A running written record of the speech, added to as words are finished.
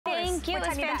Thank you. It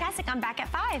was fantastic. I'm back at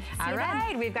 5. All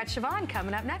right. We've got Siobhan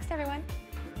coming up next, everyone.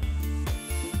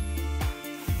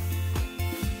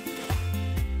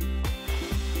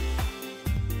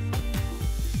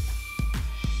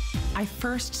 I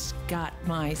first got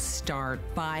my start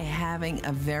by having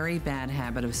a very bad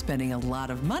habit of spending a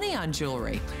lot of money on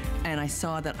jewelry. And I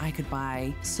saw that I could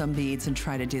buy some beads and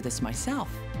try to do this myself.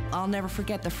 I'll never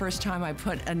forget the first time I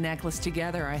put a necklace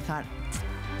together. I thought,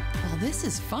 well, this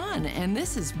is fun and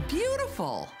this is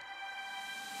beautiful.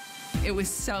 It was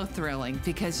so thrilling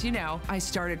because, you know, I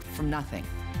started from nothing.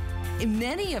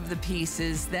 Many of the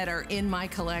pieces that are in my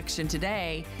collection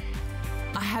today,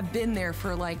 I have been there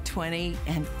for like 20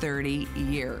 and 30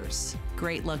 years.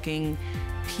 Great looking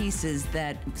pieces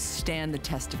that stand the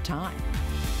test of time.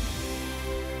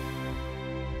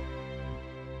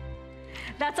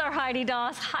 That's our Heidi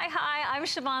Daus. Hi, I'm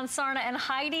Siobhan Sarna, and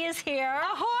Heidi is here.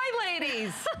 Ahoy,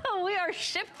 ladies! We are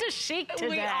shipped to chic today.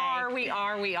 We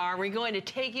are. We're going to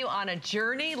take you on a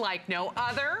journey like no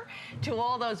other to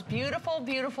all those beautiful,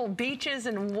 beautiful beaches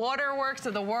and waterworks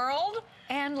of the world.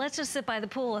 And let's just sit by the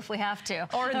pool if we have to.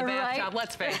 Or in the bathtub,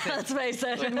 let's face it. Let's face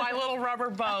it. With my little rubber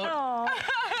boat. Oh,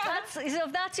 so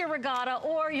if that's your regatta,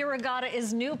 or your regatta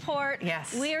is Newport,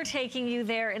 yes, we are taking you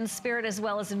there in spirit as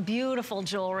well as in beautiful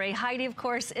jewelry. Heidi, of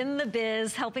course, in the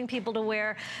biz, helping people to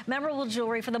wear memorable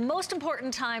jewelry for the most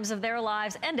important times of their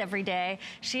lives and every day.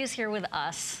 She is here with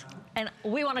us. And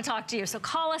we want to talk to you. So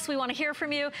call us. We want to hear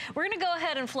from you. We're going to go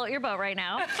ahead and float your boat right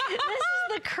now. This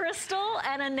is the crystal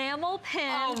and enamel pin.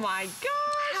 Oh, my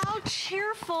gosh. How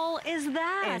cheerful is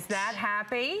that? Is that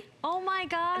happy? Oh, my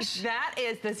gosh.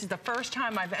 This is the first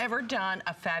time I've ever done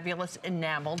a fabulous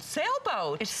enameled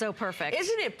sailboat. It's so perfect.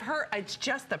 Isn't it? It's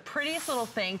just the prettiest little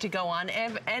thing to go on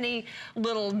any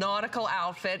little nautical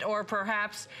outfit, or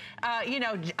perhaps, you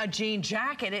know, a jean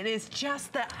jacket. It is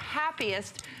just the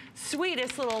happiest,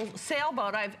 sweetest little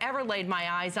sailboat I've ever laid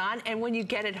my eyes on. And when you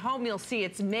get it home, you'll see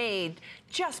it's made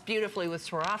just beautifully with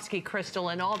Swarovski crystal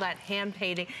and all that hand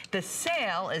painting. The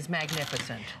sail is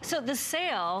magnificent. So the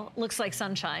sail looks like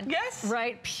sunshine. Yes.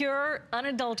 Right? Pure,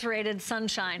 unadulterated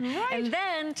sunshine. Right. And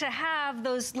then to have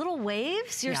those little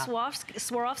waves, your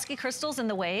Swarovski crystals in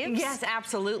the waves. Yes,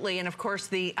 absolutely. And of course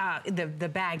the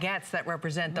baguettes that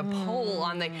represent the pole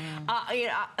on the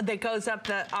that goes up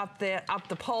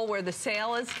the pole where the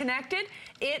sail is connected.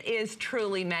 It is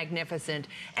truly magnificent.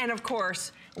 And of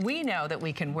course, we know that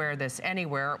we can wear this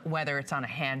anywhere, whether it's on a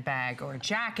handbag or a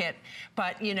jacket,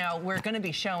 but you know, we're gonna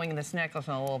be showing this necklace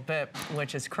in a little bit,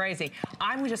 which is crazy.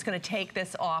 I'm just gonna take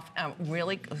this off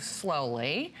really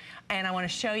slowly, and I wanna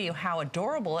show you how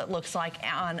adorable it looks like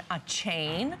on a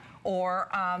chain or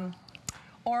a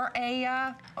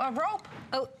rope.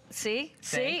 Oh, see?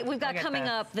 We've got coming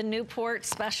up the Newport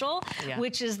Special,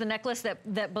 which is the necklace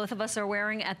that both of us are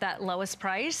wearing at that lowest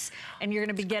price, and you're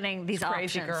going to be getting these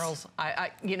options. Crazy girls.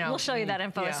 You know. We'll show you that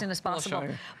info as soon as possible.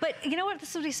 We'll but you know what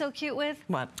this would be so cute with?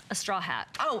 What? A straw hat.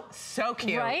 Oh, so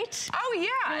cute. Right? Oh,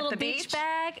 yeah. A little at the beach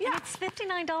bag. Yeah. And it's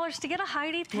 $59 to get a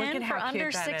Heidi pin for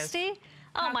under $60.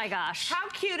 Oh my gosh. How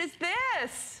cute is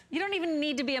this? You don't even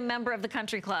need to be a member of the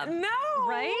country club. No.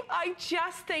 Right? I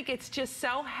just think it's just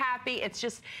so happy. It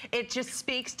just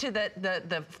speaks to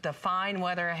the fine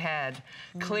weather ahead.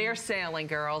 Clear sailing,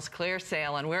 girls. Clear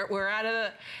sailing. We're out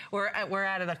of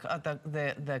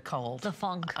the cold. The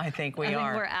funk. I think we are. I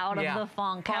think we're out of the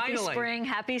funk. Finally. Happy spring,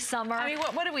 happy summer. I mean,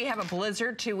 what did we have, a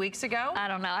blizzard 2 weeks ago? I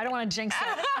don't know. I don't want to jinx it.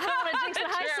 I don't want to jinx it.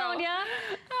 Hi, Sonia.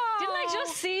 Oh. Didn't I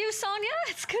just see you, Sonia?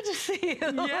 It's good to see you.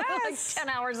 Yes. Like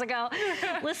 10 hours ago.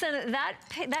 Listen,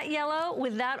 that yellow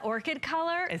with that orchid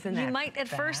color, you might at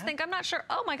first think, I'm not sure.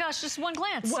 Oh my gosh, just one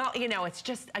glance. Well, you know, it's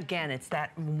just, again, it's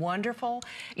that wonderful,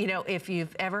 you know, if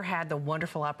you've ever had the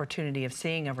wonderful opportunity of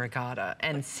seeing a regatta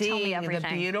and seeing the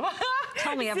beautiful.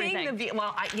 Tell me everything.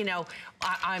 Well,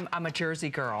 I'm a Jersey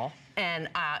girl. And,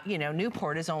 you know,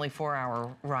 Newport is only a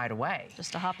 4-hour ride away.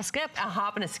 Just a hop, a skip. A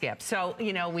hop and a skip. So,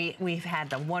 you know, we've had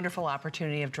the wonderful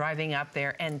opportunity of driving up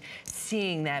there and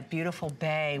seeing that beautiful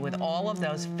bay with all of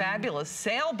those fabulous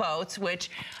sailboats, which,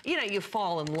 you know, you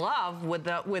fall in love with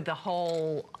the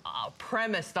whole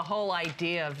premise, the whole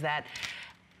idea of that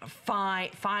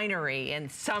finery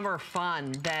and summer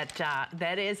fun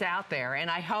that is out there, and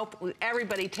I hope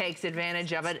everybody takes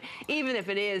advantage of it, even if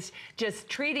it is just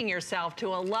treating yourself to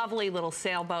a lovely little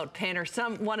sailboat pin or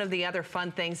one of the other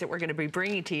fun things that we're going to be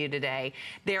bringing to you today.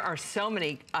 There are so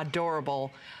many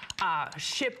adorable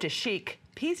ship to chic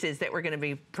pieces that we're going to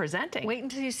be presenting. Wait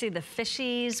until you see the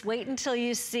fishies. Wait until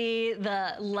you see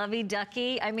the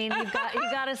lovey-ducky. I mean, you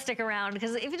got to stick around,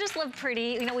 because if you just love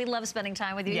pretty, you know, we love spending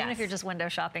time with you, even if you're just window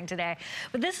shopping today.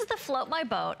 But this is the Float My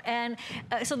Boat, and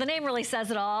so the name really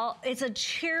says it all. It's a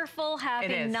cheerful,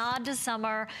 happy nod to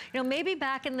summer. You know, maybe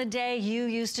back in the day you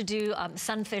used to do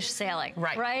sunfish sailing,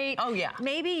 right? Oh yeah.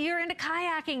 Maybe you're into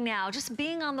kayaking now. Just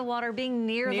being on the water, being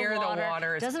near the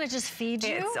water, doesn't it just feed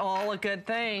you? It's all a good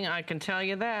thing, I can tell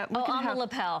you that. Look on the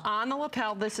lapel. On the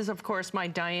lapel. This is, of course, my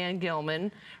Diane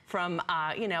Gilman from,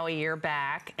 you know, a year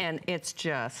back, and it's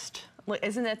just,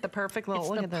 isn't it the perfect little,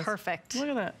 look at this. Perfect. Look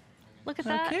at that. Look at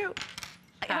that. How cute.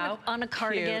 How on a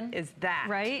cardigan. Cute is that?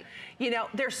 Right? You know,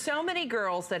 there's so many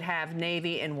girls that have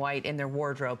navy and white in their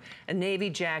wardrobe. A navy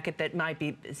jacket that might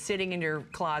be sitting in your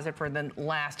closet for the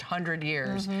last 100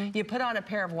 years. You put on a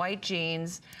pair of white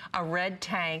jeans, a red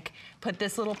tank, put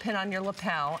this little pin on your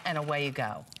lapel, and away you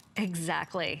go.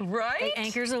 Exactly. Right? It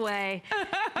anchors away.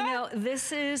 You know,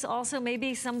 this is also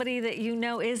maybe somebody that you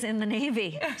know is in the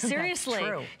Navy. Seriously. That's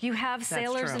true. You have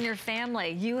sailors in your family.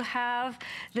 You have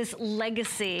this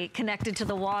legacy connected to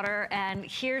the water, and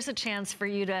here's a chance for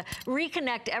you to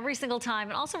reconnect every single time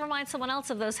and also remind someone else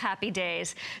of those happy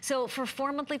days. So for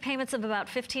 4 monthly payments of about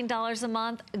 $15 a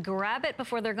month, grab it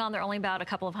before they're gone. There are only about a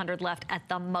couple of hundred left at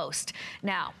the most.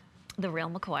 Now, the Real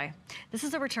McCoy. This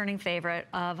is a returning favorite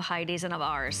of Heidi's and of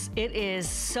ours. It is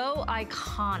so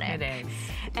iconic. It is.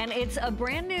 And it's a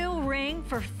brand new ring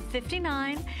for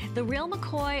 $59. The Real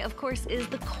McCoy, of course, is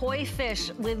the koi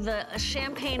fish with the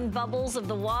champagne bubbles of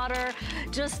the water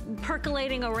just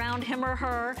percolating around him or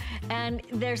her. And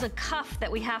there's a cuff that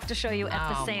we have to show you at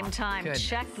the same time. Goodness.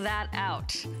 Check that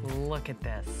out. Look at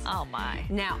this. Oh my.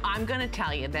 Now, I'm going to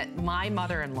tell you that my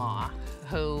mother-in-law,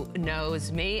 who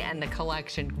knows me and the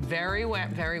collection very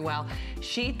well,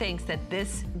 she thinks that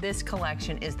this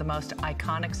collection is the most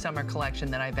iconic summer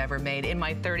collection that I've ever made in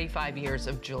my 35 years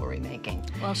of jewelry making.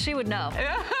 Well, she would know.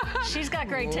 She's got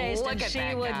great taste, and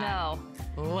she would know.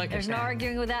 There's no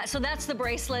arguing with that. So that's the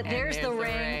bracelet. There's the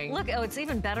ring. Look, oh, it's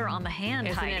even better on the hand,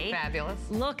 Heidi. Isn't it fabulous?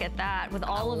 Look at that with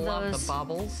all of those. I love the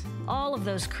bubbles. All of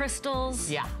those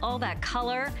crystals. Yeah. All that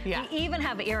color. Yeah. We even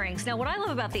have earrings. Now, what I love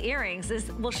about the earrings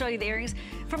is, we'll show you the earrings.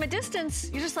 From a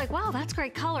distance, you're just like, wow, that's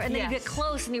great color. And then you get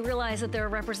close and you realize that they're a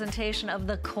representation of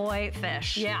the koi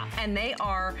fish. Yeah, and they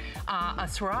are a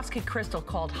Swarovski crystal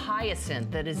called Hyacinth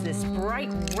that is this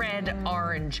bright red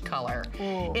orange color.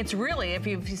 It's really, if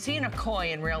you've seen a koi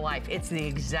in real life, it's the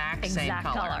exact same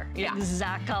color. Yeah.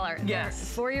 Exact color.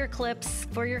 Yes. For your clips,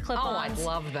 for your clip-ons. Oh, I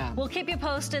love them. We'll keep you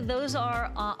posted. Those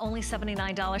are only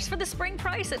 $79 for the spring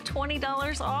price at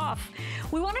 $20 off.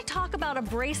 We want to talk about a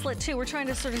bracelet too. We're trying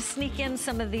to sort of sneak in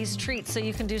some of these treats so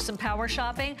you can do some power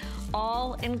shopping.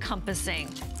 All encompassing.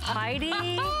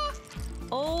 Heidi.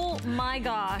 Oh my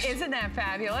gosh. Isn't that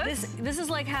fabulous? This is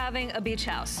like having a beach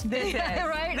house. This is.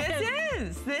 Right?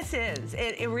 This is.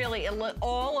 It really,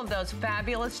 all of those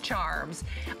fabulous charms,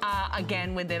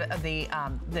 again with the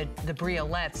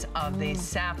briolettes of the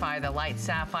sapphire, the light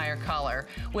sapphire color,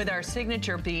 with our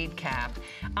signature bead cap.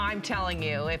 I'm telling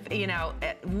you,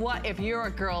 if you're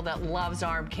a girl that loves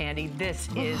arm candy, this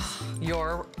is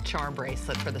your charm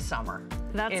bracelet for the summer.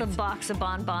 That's a box of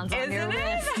bonbons on your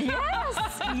wrist.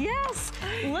 Yes, yes.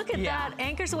 Look at that.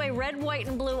 Anchors away, red, white,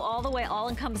 and blue all the way. All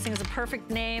encompassing is a perfect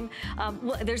name.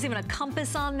 There's even a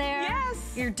compass on there.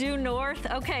 Yes. You're due north.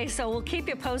 Okay, so we'll keep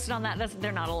you posted on that.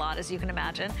 They're not a lot, as you can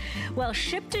imagine. Well,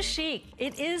 Ship to Chic.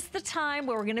 It is the time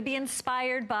where we're going to be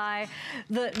inspired by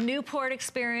the Newport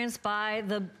experience, by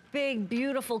the big,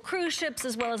 beautiful cruise ships,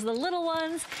 as well as the little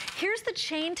ones. Here's the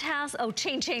chain tassel. Oh,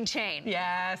 chain.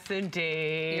 Yes,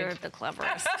 indeed. You're the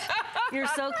cleverest. You're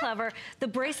so clever. The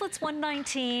bracelet's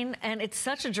 $119, and it's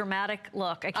such a dramatic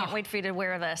look. I can't wait for you to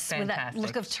wear this. Fantastic. With that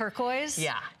look of turquoise.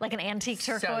 Yeah. Like an antique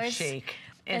turquoise. So chic.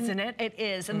 Isn't it? It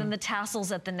is. And then the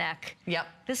tassels at the neck. Yep.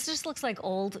 This just looks like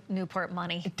old Newport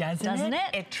money. Doesn't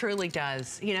it? It truly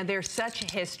does. You know, there's such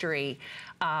history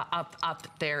up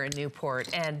there in Newport.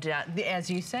 And as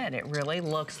you said, it really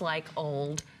looks like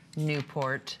old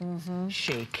Newport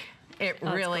chic. It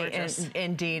really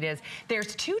indeed is.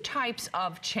 There's two types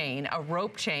of chain, a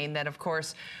rope chain that, of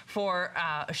course, for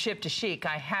Ship to Chic,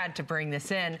 I had to bring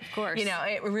this in. Of course. You know,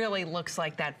 it really looks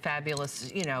like that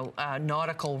fabulous,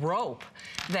 nautical rope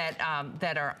that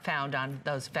are found on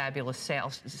those fabulous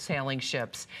sailing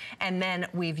ships. And then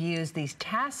we've used these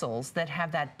tassels that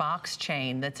have that box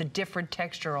chain that's a different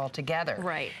texture altogether.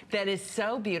 Right. That is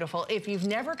so beautiful. If you've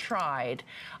never tried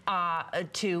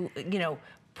to,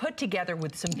 put together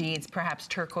with some beads, perhaps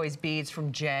turquoise beads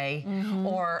from Jay,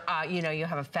 or you know, you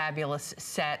have a fabulous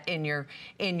set in your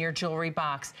jewelry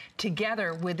box.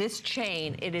 Together with this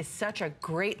chain, it is such a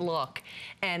great look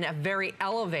and a very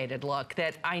elevated look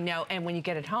that I know. And when you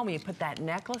get it home, you put that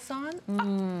necklace on,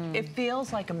 oh, it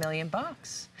feels like $1 million.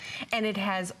 And it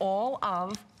has all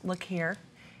of, look here,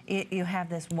 you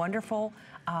have this wonderful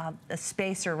a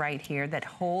spacer right here that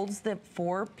holds the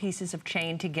 4 pieces of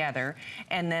chain together,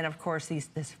 and then of course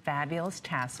this fabulous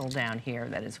tassel down here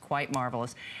that is quite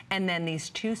marvelous, and then these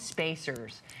 2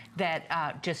 spacers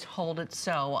that just hold it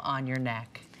so on your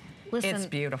neck. Listen, it's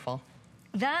beautiful.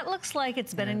 That looks like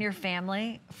it's been in your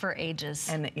family for ages.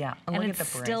 And yeah, and look it's at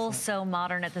the bracelet. Still so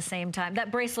modern at the same time.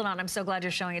 That bracelet on, I'm so glad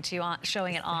you're showing it to you on,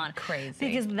 Crazy.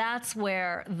 Because that's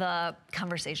where the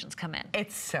conversations come in.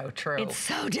 It's so true. It's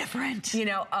so different. You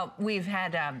know, we've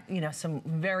had you know, some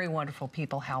very wonderful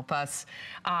people help us,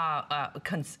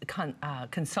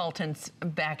 consultants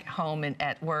back home and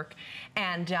at work,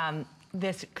 and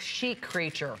this chic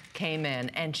creature came in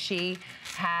and she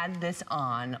had this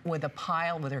on with a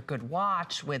pile, with her good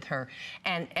watch, with her,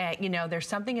 and you know, there's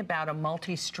something about a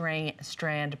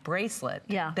multi-strand bracelet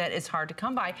that is hard to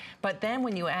come by, but then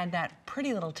when you add that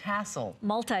pretty little tassel.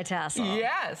 Multi-tassel.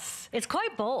 Yes. It's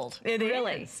quite bold. It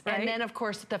really is. Right? And then of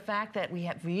course the fact that we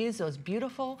use those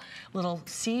beautiful little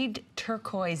seed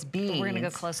turquoise beads. We're gonna go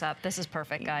close up. This is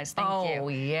perfect, guys. Thank you. Oh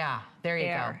yeah, there you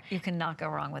go. You cannot go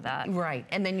wrong with that. Right,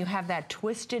 and then you have that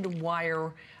twisted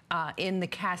wire in the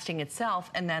casting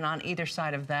itself, and then on either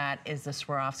side of that is the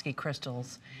Swarovski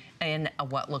crystals in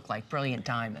what look like brilliant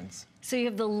diamonds. So you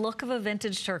have the look of a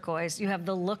vintage turquoise, you have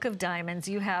the look of diamonds,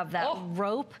 you have that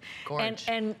rope,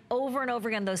 and over and over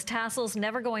again, those tassels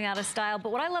never going out of style.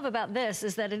 But what I love about this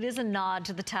is that it is a nod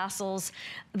to the tassels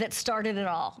that started it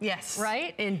all. Yes.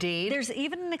 Right? Indeed. There's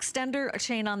even an extender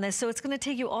chain on this, so it's gonna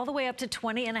take you all the way up to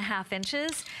 20.5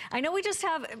 inches. I know we just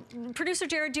have, producer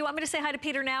Jared, do you want me to say hi to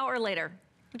Peter now or later?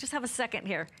 We just have a second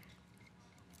here.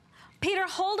 Peter,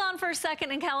 hold on for a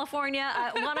second in California.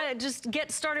 I want to just get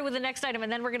started with the next item,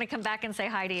 and then we're going to come back and say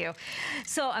hi to you.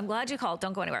 So I'm glad you called.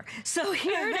 Don't go anywhere. So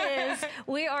here it is.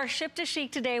 We are Ship to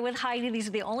Chic today with Heidi. These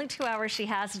are the only 2 hours she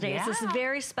has today. It's this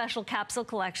very special capsule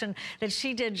collection that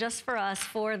she did just for us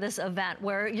for this event,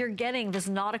 where you're getting this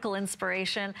nautical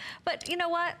inspiration. But you know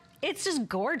what? It's just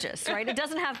gorgeous, right? It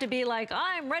doesn't have to be like,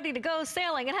 I'm ready to go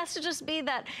sailing. It has to just be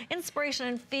that inspiration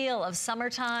and feel of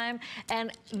summertime.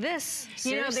 And this,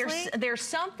 seriously? You know, there's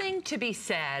something to be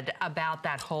said about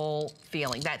that whole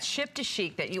feeling, that ship to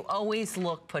chic, that you always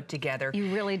look put together.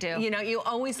 You really do. You know, you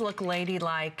always look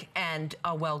ladylike and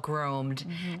well-groomed.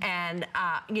 And,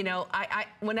 you know,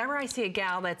 whenever I see a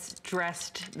gal that's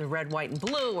dressed the red, white, and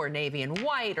blue, or navy and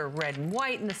white, or red and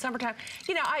white in the summertime,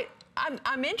 you know,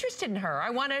 I'm interested in her. I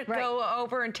want to go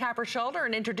over and tap her shoulder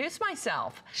and introduce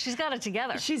myself. She's got it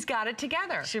together. She's got it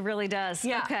together. She really does.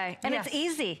 Yeah. Okay. And it's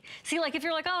easy. See, like if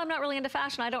you're like, oh, I'm not really into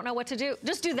fashion, I don't know what to do,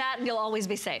 just do that and you'll always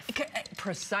be safe.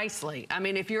 Precisely. I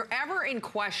mean, if you're ever in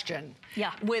question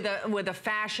with a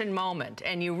fashion moment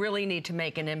and you really need to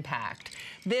make an impact,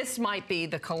 this might be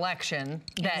the collection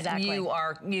that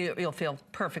you'll feel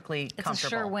perfectly comfortable. It's a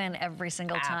sure win every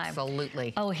single time.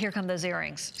 Absolutely. Oh, here come those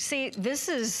earrings. See, this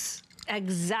is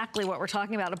exactly what we're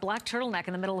talking about, a black turtleneck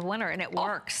in the middle of winter, and it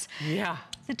works. Yeah.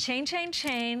 The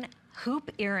chain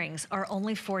hoop earrings are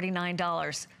only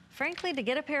 $49. Frankly, to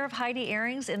get a pair of Heidi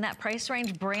earrings in that price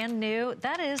range, brand new,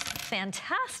 that is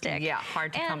fantastic. Yeah,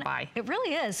 hard to come by. It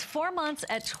really is. 4 months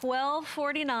at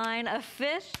 $12.49, a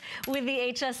fifth with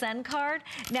the HSN card.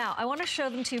 Now, I want to show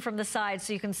them to you from the side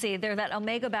so you can see they're that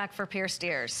Omega back for pierced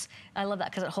ears. I love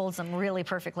that because it holds them really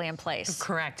perfectly in place.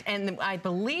 Correct. And I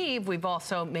believe we've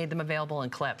also made them available in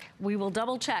clip. We will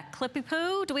double check. Clippy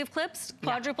poo, do we have clips?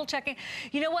 Quadruple checking.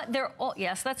 You know what? They're all,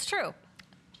 yes, that's true.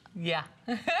 Yeah.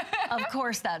 Of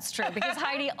course that's true, because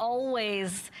Heidi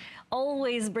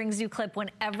always brings you clip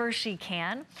whenever she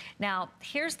can. Now,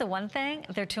 here's the one thing,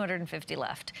 there are 250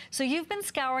 left. So you've been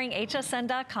scouring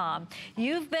hsn.com.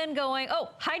 You've been going, oh,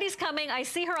 Heidi's coming. I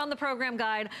see her on the program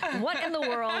guide. What in the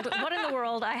world? What in the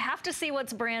world? I have to see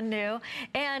what's brand new.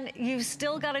 And you've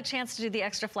still got a chance to do the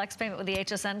extra flex payment with the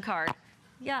HSN card.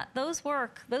 Yeah, those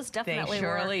work. Those definitely work. They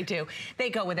surely do. They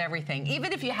go with everything.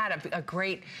 Even if you had a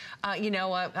great, you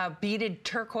know, a beaded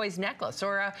turquoise necklace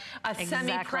or a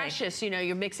semi-precious, you know,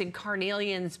 you're mixing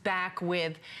carnelians back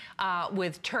with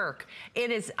Turk.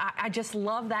 It is, I just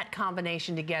love that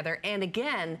combination together. And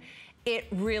again, it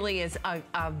really is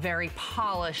a very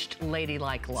polished,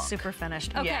 ladylike look. Super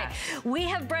finished. Okay, yes. We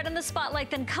have Brett in the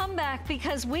spotlight, then come back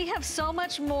because we have so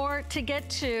much more to get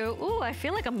to. Ooh, I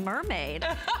feel like a mermaid.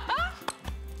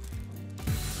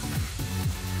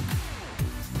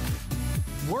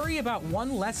 Worry about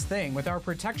one less thing with our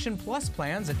Protection Plus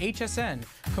plans at HSN.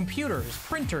 Computers,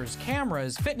 printers,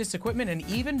 cameras, fitness equipment, and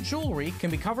even jewelry can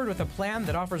be covered with a plan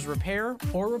that offers repair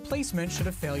or replacement should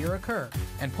a failure occur.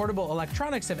 And portable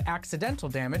electronics have accidental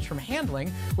damage from handling,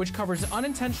 which covers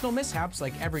unintentional mishaps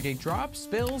like everyday drops,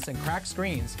 spills, and cracked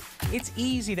screens. It's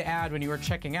easy to add when you are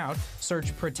checking out.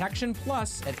 Search Protection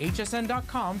Plus at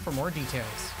hsn.com for more details.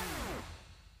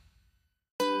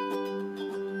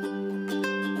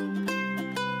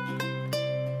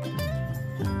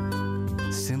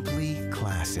 Simply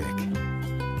classic.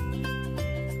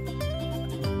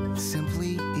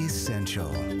 Simply essential.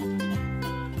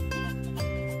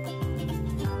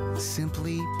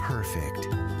 Simply perfect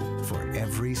for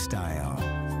every style.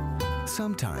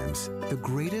 Sometimes the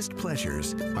greatest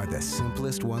pleasures are the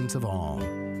simplest ones of all.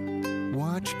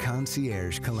 Watch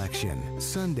Concierge Collection,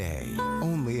 Sunday,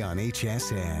 only on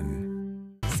HSN.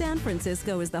 San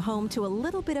Francisco is the home to a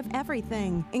little bit of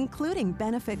everything, including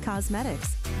Benefit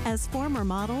Cosmetics. As former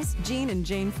models, Jean and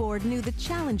Jane Ford knew the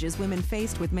challenges women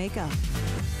faced with makeup.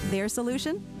 Their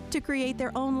solution? To create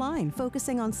their own line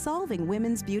focusing on solving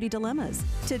women's beauty dilemmas.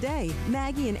 Today,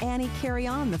 Maggie and Annie carry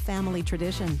on the family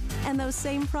tradition. And those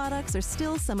same products are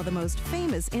still some of the most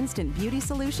famous instant beauty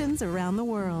solutions around the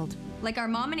world. Like our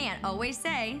mom and aunt always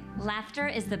say, laughter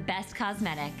is the best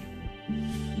cosmetic.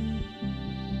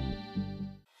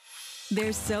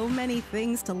 There's so many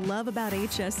things to love about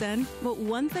HSN, but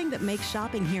one thing that makes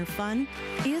shopping here fun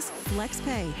is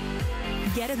FlexPay.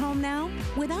 Get it home now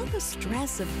without the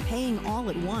stress of paying all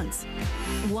at once.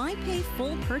 Why pay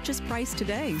full purchase price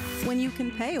today when you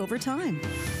can pay over time?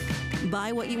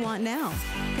 Buy what you want now,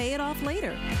 pay it off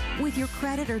later with your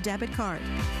credit or debit card.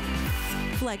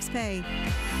 FlexPay.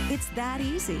 It's that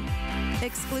easy.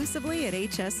 Exclusively at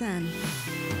HSN.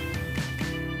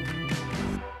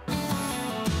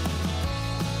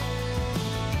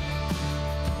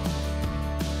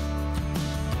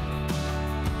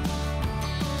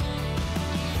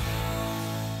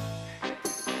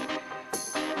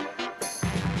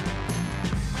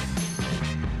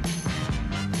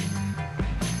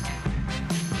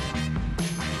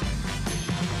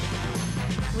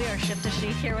 Ship to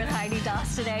chic here with Heidi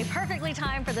Daus today. Perfectly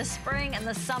timed for the spring and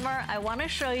the summer. I want to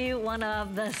show you one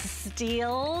of the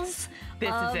steals.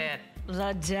 This is it.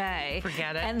 The day.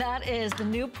 Forget it. And that is the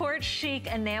Newport Chic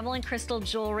Enamel and Crystal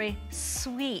Jewelry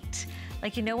Suite.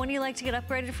 Like, you know when you like to get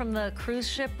upgraded from the cruise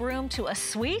ship room to a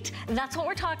suite? That's what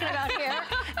we're talking about here.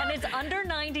 And it's under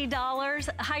 $90.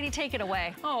 Heidi, take it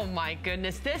away. Oh my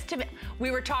goodness. This to me, we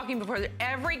were talking before, that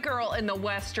every girl in the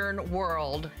Western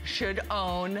world should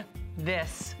own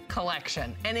this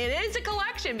collection. And it is a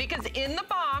collection because in the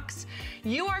box,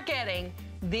 you are getting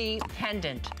the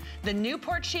pendant, the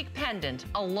Newport Chic pendant,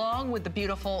 along with the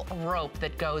beautiful rope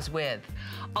that goes with,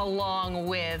 along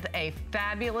with a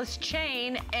fabulous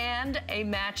chain and a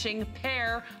matching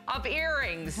pair of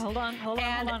earrings. Hold on.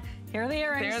 Here are the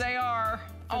earrings. There they are.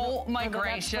 Oh my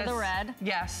gracious. That's for the red.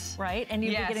 Yes. Right? And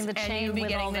you'd be getting the chain you'd be with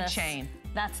getting all the this. chain.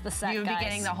 That's the set, You'd guys. be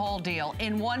getting the whole deal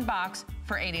in one box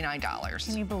for $89.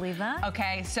 Can you believe that?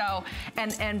 Okay, so,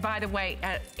 and by the way,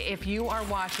 if you are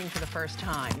watching for the first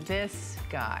time, this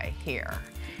guy here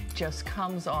just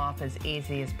comes off as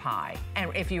easy as pie.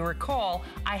 And if you recall,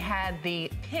 I had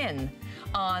the pin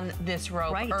on this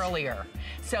rope earlier.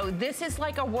 So this is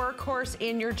like a workhorse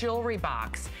in your jewelry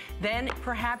box. Then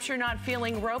perhaps you're not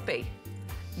feeling ropey.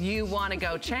 You want to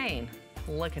go chain.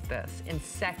 Look at this. In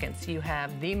seconds, you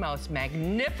have the most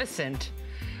magnificent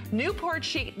Newport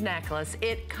Chic necklace.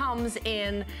 It comes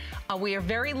in, we are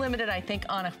very limited, I think,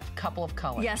 on a couple of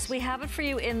colors. Yes, we have it for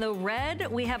you in the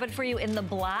red. We have it for you in the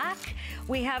black.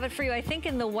 We have it for you, I think,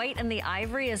 in the white and the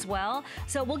ivory as well.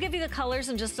 So we'll give you the colors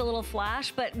in just a little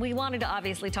flash, but we wanted to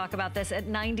obviously talk about this at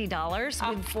 $90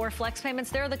 with 4 flex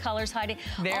payments. There are the colors, Heidi.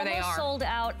 There they are. Almost sold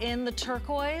out in the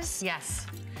turquoise. Yes.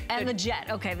 And the jet.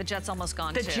 Okay, the jet's almost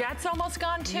gone too. The jet's almost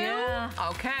gone too? Yeah.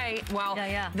 Okay, well,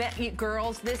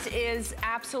 girls, this is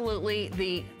absolutely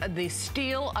the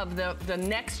steal of the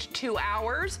next 2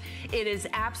 hours. It is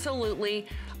absolutely,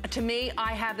 to me,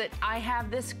 I have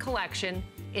this collection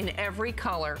in every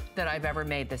color that I've ever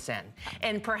made this in.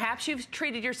 And perhaps you've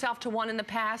treated yourself to one in the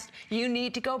past. You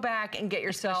need to go back and get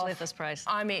yourself. Especially at this price.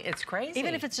 I mean, it's crazy.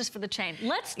 Even if it's just for the chain.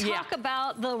 Let's talk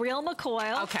about the real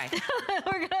McCoy. Okay.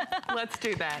 Let's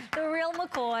do that. The real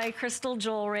McCoy crystal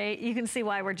jewelry. You can see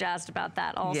why we're jazzed about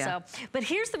that also. Yeah. But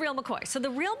here's the real McCoy. So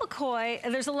the real McCoy,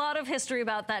 there's a lot of history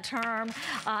about that term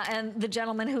and the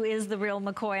gentleman who is the real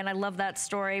McCoy, and I love that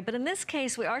story. But in this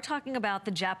case, we are talking about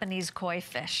the Japanese koi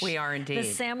fish. We are indeed.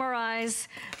 The samurai's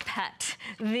pet,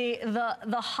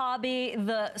 the hobby,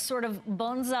 the sort of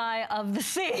bonsai of the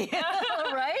sea,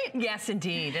 right? Yes,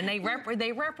 indeed. And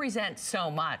they represent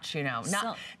so much, you know,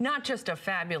 not just a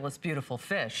fabulous, beautiful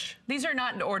fish. These are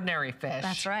not ordinary fish.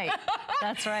 That's right.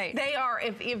 That's right. They are,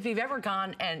 if you've ever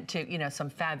gone to, you know, some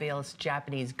fabulous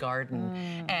Japanese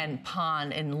garden and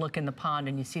pond and look in the pond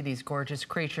and you see these gorgeous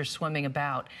creatures swimming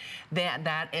about,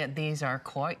 these are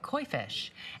koi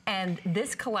fish. And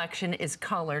this collection is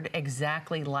colored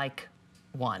exactly like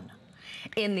one,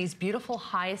 in these beautiful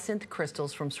hyacinth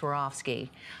crystals from Swarovski,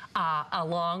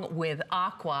 along with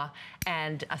aqua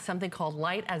and something called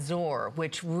light azure,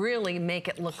 which really make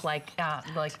it look like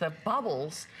the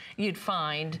bubbles you'd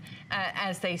find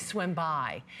as they swim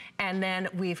by. And then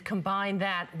we've combined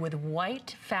that with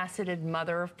white faceted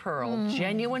mother of pearl,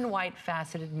 genuine white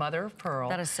faceted mother of pearl.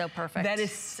 That is so perfect.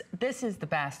 This is the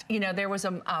best. You know, there was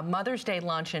a Mother's Day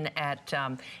luncheon at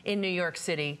in New York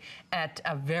City at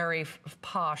a very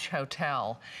posh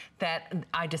hotel that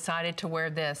I decided to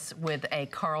wear this with a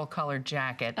coral colored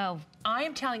jacket. Oh. I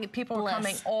am telling you, people are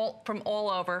coming from all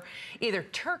over, either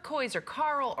turquoise or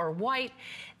coral or white.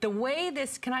 The way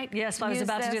this, can I Yes, I was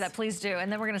about to do that. Please do.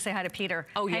 And then we're going to say hi to Peter.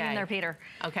 Oh, yeah. Hang in there, Peter.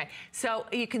 Okay. So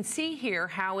you can see here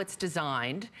how it's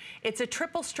designed. It's a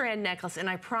triple strand necklace, and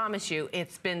I promise you,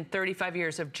 it's been 35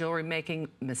 years of jewelry making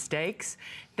mistakes,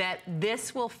 that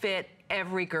this will fit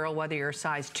every girl, whether you're a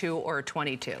size 2 or a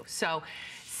 22. So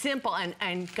simple,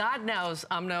 and God knows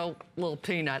I'm no little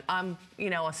peanut. I'm, you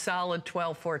know, a solid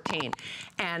 12, 14.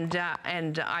 And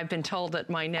I've been told that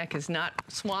my neck is not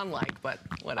swan-like, but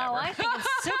whatever. Oh, I think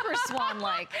it's super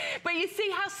swan-like. But you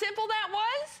see how simple that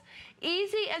was?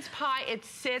 Easy as pie. It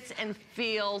sits and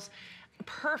feels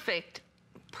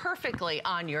perfectly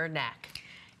on your neck.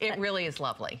 It really is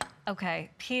lovely. Okay,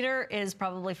 Peter is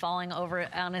probably falling over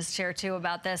on his chair too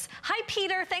about this. Hi,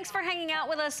 Peter. Thanks for hanging out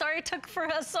with us. Sorry it took for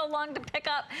us so long to pick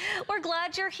up. We're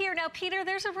glad you're here. Now, Peter,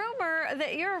 there's a rumor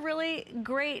that you're a really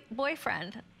great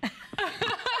boyfriend.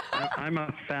 I'm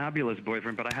a fabulous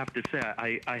boyfriend, but I have to say,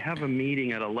 I have a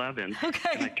meeting at 11. Okay.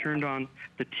 And I turned on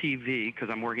the TV because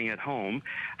I'm working at home.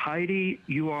 Heidi,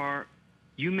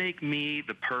 you make me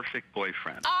the perfect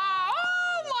boyfriend.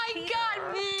 Oh my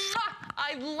God.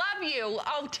 I love you.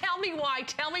 Oh, tell me why.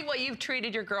 Tell me what you've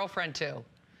treated your girlfriend to.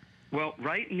 Well,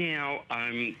 right now,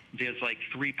 there's like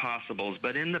 3 possibles,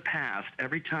 but in the past,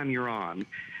 every time you're on,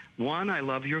 one, I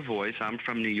love your voice. I'm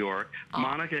from New York. Oh.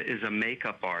 Monica is a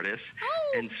makeup artist,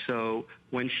 and so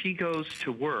when she goes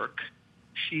to work,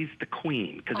 she's the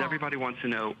queen, because everybody wants to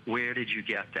know, where did you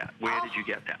get that? Where did you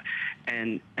get that?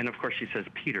 And of course she says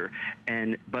Peter,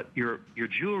 but your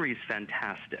jewelry is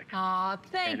fantastic. Oh,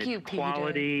 thank you, Peter.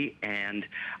 Quality, and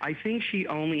I think she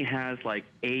only has like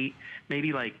 8,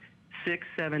 maybe like 6,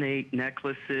 7, 8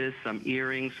 necklaces, some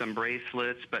earrings, some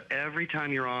bracelets, but every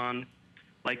time you're on,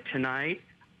 like tonight,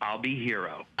 I'll be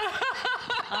hero.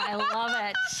 I love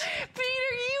it.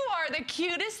 Peter, you are the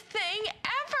cutest thing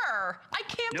ever. I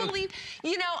can't believe,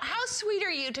 you know, how sweet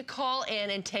are you to call in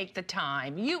and take the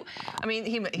time? I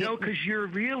mean, No, because you're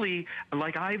really,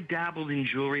 like, I've dabbled in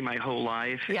jewelry my whole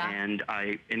life, and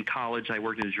in college I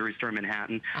worked at a jewelry store in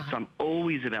Manhattan, so I'm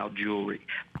always about jewelry.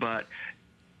 But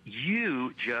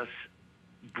you just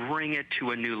bring it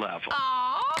to a new level.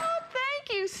 Oh,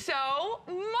 thank you so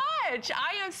much.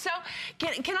 I am so.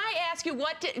 Can I ask you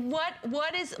what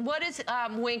is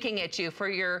winking at you for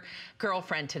your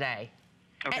girlfriend today?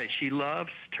 Okay, she loves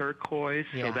turquoise,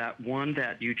 so that one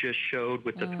that you just showed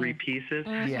with the 3 pieces,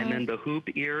 and then the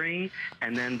hoop earring,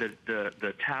 and then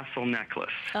the tassel necklace.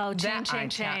 Oh,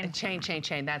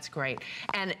 chain. That's great.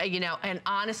 And you know, and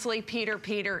honestly, Peter,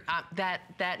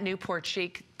 that Newport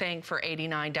Chic thing for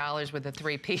 $89 with the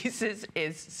 3 pieces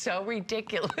is so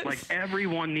ridiculous. Like,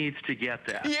 everyone needs to get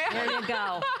that. Yeah. There you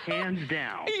go. Hands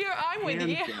down. I'm with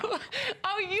you. Down.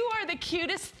 Oh, you are the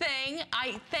cutest thing.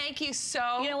 I thank you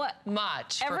so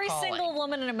much Every for calling. single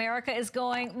woman in America is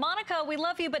going, Monica, we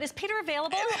love you, but is Peter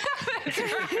available? That's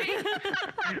right.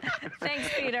 Thanks,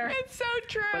 Peter. It's so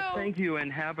true. But thank you,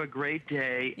 and have a great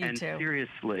day. You too.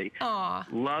 Seriously,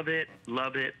 love it,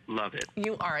 love it, love it.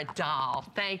 You are a doll.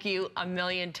 Thank you a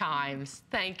million times.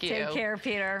 Thank you. Take care,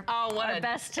 Peter. Oh, what Our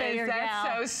best to your gal. Is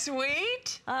that so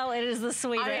sweet? Oh, it is the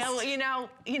sweetest. You know,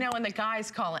 and the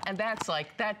guys call it, and that's like,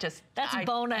 that's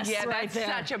bonus. Yeah, right that's there.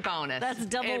 such a bonus. That's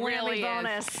double it whammy really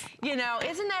bonus. Is. You know,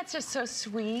 isn't that just so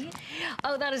sweet?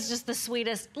 Oh, that is just the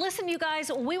sweetest. Listen, you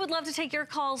guys, we would love to take your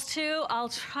calls too. I'll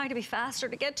try to be faster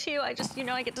to get to you. I just,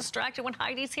 I get distracted when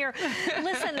Heidi's here.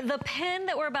 Listen, the pin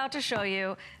that we're about to show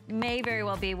you may very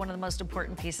well be one of the most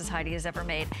important pieces Heidi has ever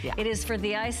made. Yeah. It is for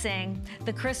the icing.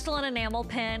 The crystal and enamel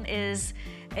pin is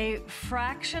a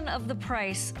fraction of the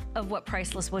price of what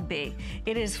Priceless would be.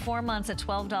 It is 4 months at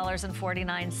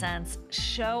 $12.49.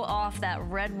 Show off that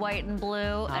red, white, and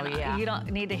blue. And you don't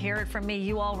need to hear it from me.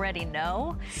 You already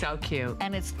know. So cute.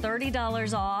 And it's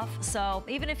 $30 off. So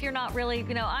even if you're not really,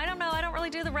 I don't know, I don't really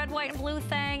do the red, white, and blue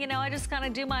thing. I just kind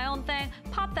of do my own thing.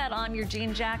 Pop that on your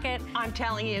jean jacket. I'm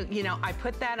telling you, I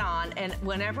put that on, and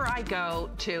whenever I go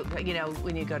to,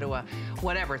 when you go to a,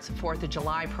 whatever, it's the 4th of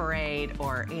July parade,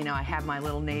 or, I have my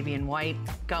little navy and white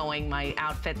going, my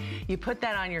outfit, you put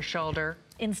that on your shoulder.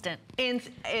 Instant.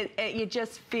 You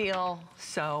just feel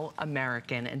so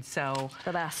American, and so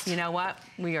the best. You know what?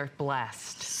 We are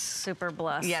blessed. Super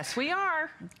blessed. Yes, we are.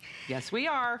 Yes, we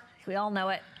are. We all know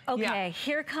it. Okay,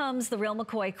 here comes the Real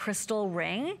McCoy crystal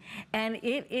ring, and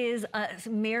it is a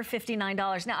mere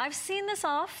 $59. Now, I've seen this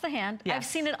off the hand. Yes. I've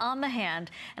seen it on the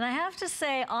hand, and I have to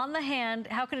say, on the hand,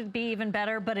 how could it be even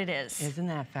better? But it is. Isn't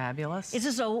that fabulous? It's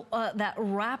just that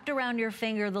wrapped around your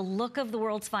finger, the look of the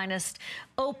world's finest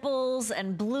opals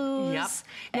and blues.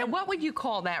 Yep. Now, what would you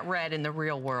call that red in the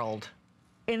real world?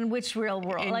 In which real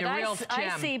world? In your real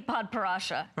I see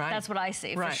Podparasha. Right. That's what I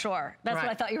see, for sure. That's what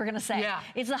I thought you were going to say. Yeah.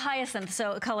 It's a hyacinth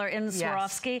color in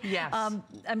Swarovski. Yes.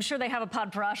 I'm sure they have a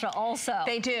Podparasha also.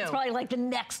 They do. It's probably like the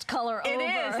next color over. It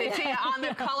is. It's on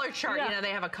the color chart. They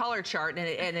have a color chart,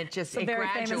 and it just it's a very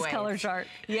famous color chart.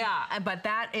 Yeah, but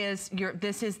that is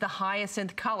this is the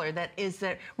hyanthine color. That is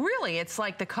really, it's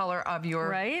like the color of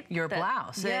your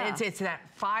blouse. Yeah. It's that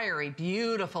fiery,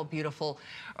 beautiful, beautiful,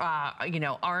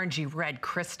 orangey red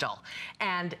crystal,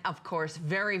 and of course,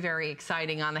 very, very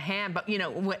exciting on the hand. But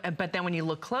but then when you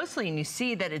look closely and you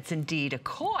see that it's indeed a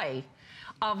koi,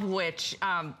 of which,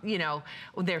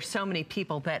 there's so many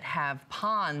people that have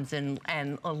ponds and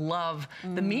love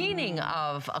the meaning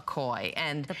of a koi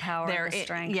and the power, the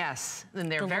strength. Yes,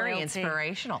 and they're very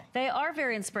inspirational. They are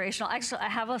very inspirational. Actually, I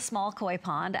have a small koi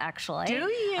pond, actually. Do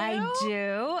you?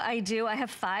 I do. I have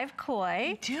 5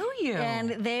 koi. Do you?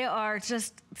 And they are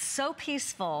just so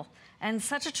peaceful and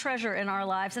such a treasure in our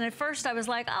lives. And at first I was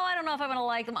like, oh, I don't know if I'm gonna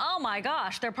like them. Oh my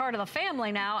gosh, they're part of the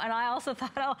family now. And I also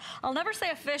thought, oh, I'll never say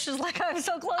a fish is like I'm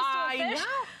so close to a fish. I know.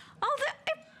 Oh,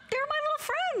 they're my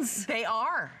little friends. They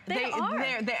are. They are.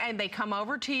 And they come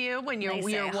over to you when you're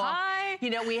walking. Hi.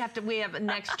 We have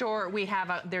next door.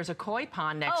 There's a koi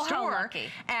pond next door. How lucky.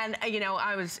 And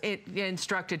I was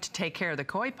instructed to take care of the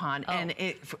koi pond, and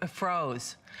it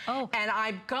froze. Oh. And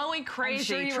I'm going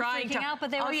crazy I'm sure you trying were freaking out,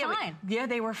 but they were fine. Yeah,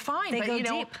 they were fine. They but go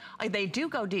deep. They do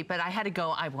go deep, but I had to go.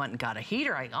 I went and got a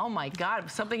heater. Oh my God,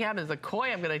 if something happens to the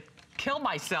koi, I'm gonna kill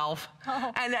myself.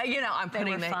 Oh. And I'm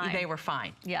putting they were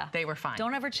fine. Yeah. They were fine.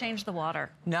 Don't ever change the water.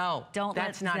 No.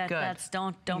 That's not good.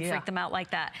 Don't freak them out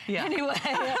like that. Yeah. Anyway,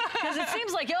 because it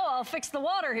seems like, I'll fix the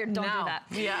water here. Don't do that.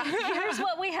 Yeah. Here's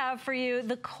what we have for you.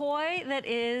 The koi that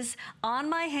is on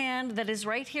my hand, that is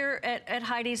right here at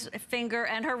Heidi's finger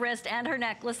and her wrist and her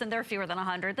neck. Listen, there are fewer than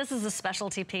 100. This is a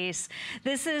specialty piece.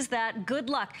 This is that good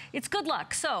luck. It's good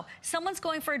luck. So someone's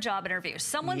going for a job interview.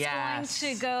 Someone's going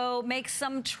to go make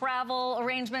some travel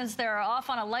arrangements. They're off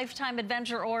on a lifetime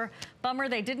adventure, or bummer,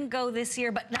 they didn't go this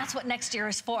year, but that's what next year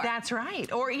is for. That's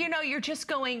right. Or, you're just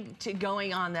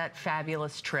going on that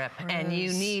fabulous trip, and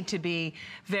you need to be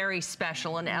very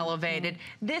special and elevated.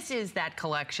 This is that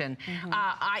collection.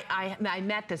 I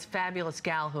met this fabulous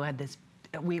gal who had this.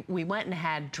 We went and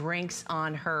had drinks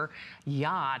on her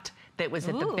yacht that was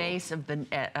at the base of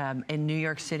the in New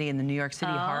York City, in the New York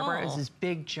City harbor. It was this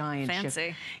big giant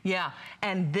ship. Yeah,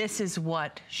 and this is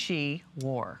what she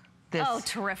wore. This. Oh,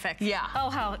 terrific. Yeah. Oh,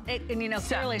 how,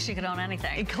 clearly she could own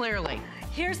anything. Clearly.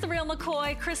 Here's the Real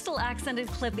McCoy crystal accented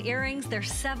clip earrings. They're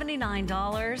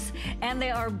 $79, and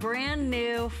they are brand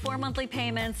new, 4 monthly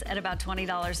payments at about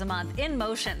 $20 a month. In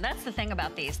motion. That's the thing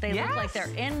about these. They look like they're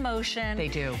in motion. They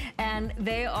do. And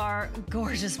they are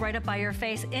gorgeous right up by your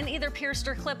face in either pierced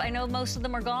or clip. I know most of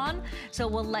them are gone, so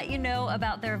we'll let you know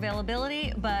about their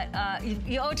availability, but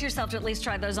you owe it to yourself to at least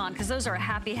try those on, because those are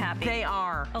happy. They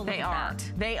are. Oh, they are.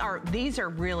 That. They are. These are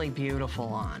really beautiful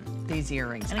on these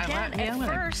earrings. And again, at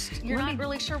first, you're not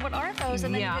really sure what are those,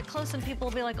 and then you get close and people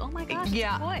will be like, oh my gosh, it's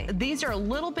a koi. These are a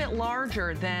little bit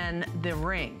larger than the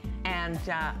ring. And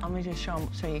let me just show them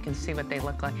so you can see what they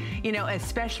look like. You know,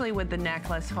 especially with the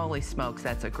necklace, holy smokes,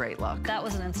 that's a great look. That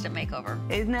was an instant makeover.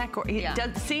 Isn't that great?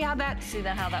 Yeah. See how that? See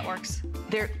how that works?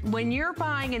 When you're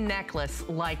buying a necklace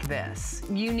like this,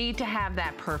 you need to have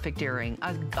that perfect earring.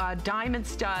 A diamond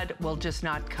stud will just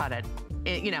not cut it.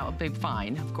 You know, a big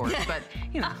fine, of course, but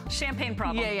you know. Champagne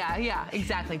problem. Yeah,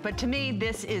 exactly. But to me,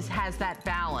 this has that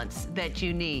balance that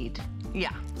you need.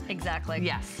 Yeah. Exactly.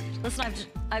 Yes. Listen,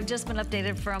 I've just been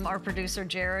updated from our producer,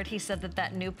 Jared. He said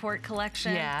that Newport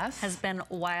collection has been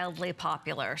wildly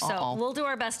popular. So we'll do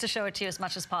our best to show it to you as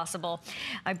much as possible.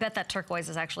 I bet that turquoise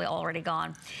is actually already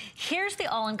gone. Here's the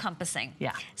all-encompassing.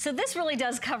 Yeah. So this really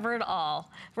does cover it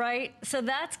all, right? So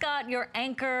that's got your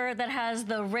anchor that has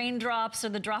the raindrops or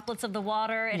the droplets of the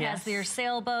water. It has your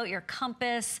sailboat, your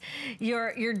compass,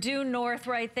 your due north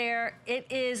right there. It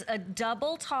is a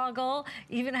double toggle,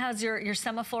 even has your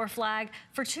semaphore flag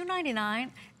for $2.99.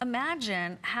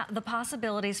 Imagine the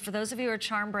possibilities for those of you who are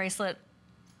charm bracelet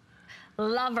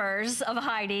lovers of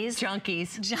Heidi's.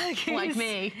 Junkies. Like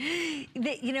me.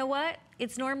 You know what?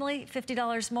 It's normally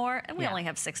 $50 more, and we only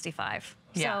have $65.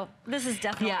 So this is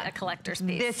definitely a collector's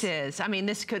piece. This is. I mean,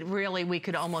 this could really, we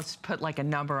could almost put like a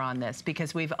number on this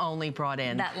because we've only brought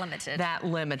in that limited.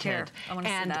 Here, I want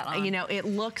to see that on. You know, it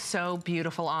looks so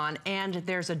beautiful on, and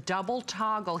there's a double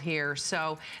toggle here,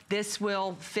 so this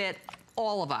will fit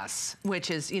all of us,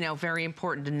 which is, you know, very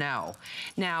important to know.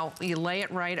 Now, you lay it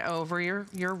right over your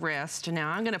wrist. Now,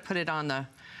 I'm going to put it on the,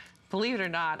 believe it or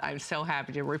not, I'm so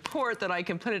happy to report that I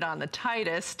can put it on the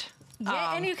tightest.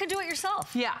 Yeah, and you can do it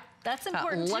yourself. Yeah. That's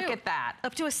important too. Look at that.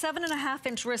 Up to a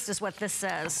 7.5-inch wrist is what this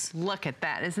says. Look at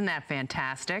that. Isn't that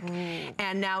fantastic?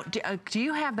 And now, do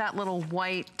you have that little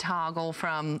white toggle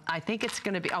from, I think it's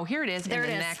going to be, oh, here it is in the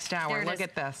next hour. Look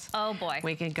at this. Oh, boy.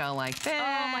 We can go like this.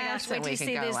 Oh, my gosh. Wait till you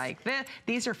see this. Like this.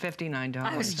 These are $59.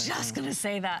 I was just going to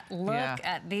say that. Look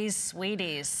at these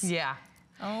sweeties. Yeah.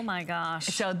 Oh my gosh.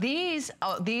 So these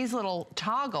little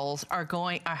toggles are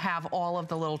going to have all of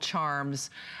the little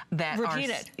charms that are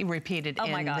repeated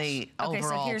in the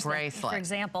overall bracelet. For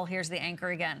example, here's the anchor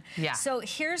again. Yeah. So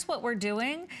here's what we're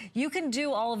doing. You can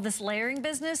do all of this layering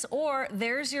business, or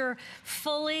there's your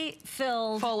fully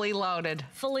loaded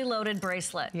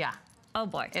bracelet. Yeah. Oh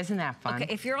boy. Isn't that fun?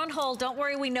 Okay, if you're on hold, don't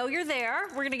worry, we know you're there.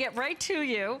 We're gonna get right to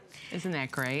you. Isn't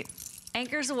that great?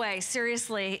 Anchors away,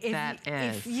 seriously.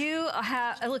 If you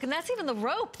have, look, and that's even the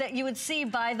rope that you would see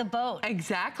by the boat.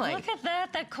 Exactly. Look at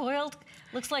that coiled,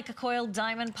 looks like a coiled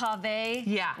diamond pave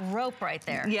rope right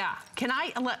there. Yeah. Can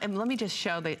I, let me just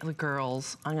show the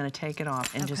girls. I'm gonna take it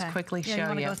off and just quickly show you. You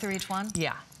wanna go through each one?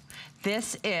 Yeah.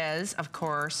 This is, of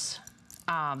course,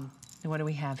 what do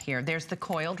we have here? There's the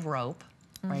coiled rope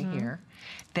right here.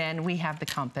 Then we have the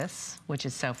compass, which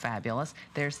is so fabulous.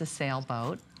 There's the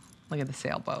sailboat. Look at the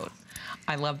sailboat.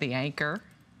 I love the anchor.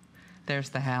 There's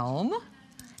the helm.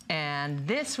 And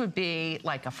this would be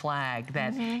like a flag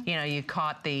that, you know, you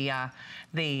caught the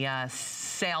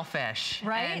sailfish.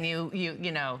 Right. And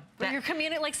you know.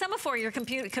 You're like semaphore, you're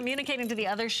communicating to the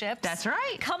other ships. That's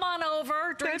right. Come on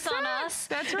over, drinks on us.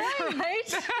 That's right.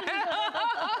 Right?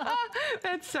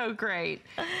 That's so great.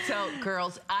 So,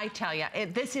 girls, I tell you,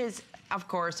 this is, of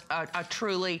course, a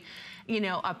truly, you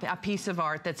know, a piece of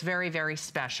art that's very, very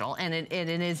special, and it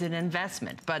is an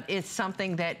investment, but it's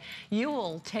something that you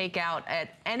will take out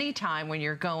at any time when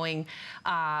you're going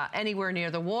anywhere near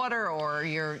the water, or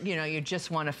you just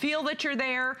want to feel that you're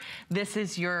there. This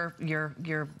is your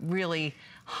really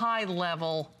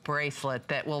high-level bracelet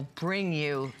that will bring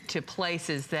you to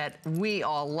places that we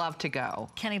all love to go.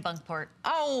 Kennebunkport.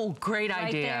 Oh, great idea.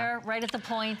 Right there, right at the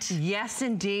point. Yes,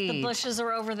 indeed. The bushes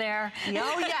are over there. Oh,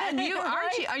 yeah, and you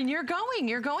aren't you? And you're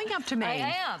going up to Maine.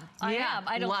 I am. I am.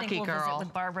 I don't think we'll visit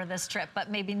with Barbara this trip, but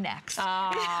maybe next.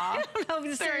 I don't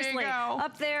know, seriously.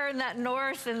 Up there in that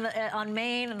north on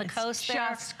Maine and the coast there.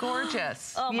 Just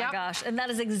gorgeous. Oh my gosh. And that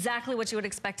is exactly what you would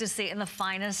expect to see in the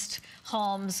finest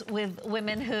homes with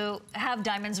women who have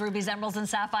diamonds, rubies, emeralds, and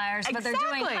sapphires, but they're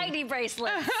doing Heidi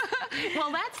bracelets.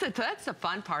 Well, that's the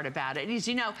fun part about it, is,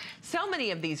 you know, so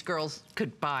many of these girls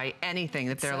could buy anything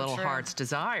that their little hearts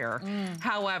desire.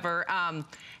 However,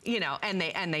 you know, and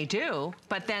they do,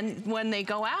 but then when they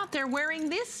go out, they're wearing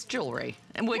this jewelry,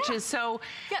 which is so...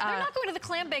 Yeah, they're not going to the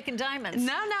clam bacon diamonds.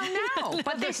 No.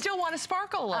 But they still want to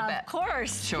sparkle a little bit. Of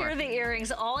course. Sure. Here are the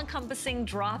earrings, all-encompassing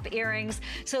drop earrings.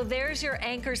 So there's your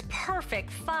anchors.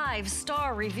 Perfect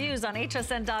 5-star reviews on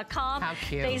hsn.com. How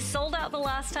cute. They sold out the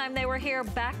last time they were here,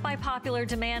 back by popular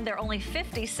demand. There are only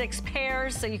 56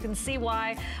 pairs, so you can see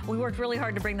why. We worked really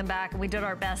hard to bring them back, and we did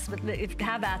our best, but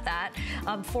have at that.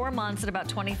 4 months at about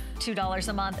 $22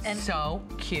 a month. And so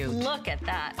cute. Look at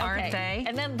that. Aren't they?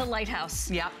 And then the lighthouse.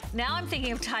 lighthouse. Yep. Now I'm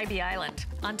thinking of Tybee Island.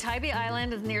 On Tybee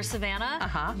Island near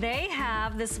Savannah, they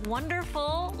have this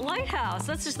wonderful lighthouse.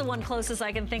 That's just the one closest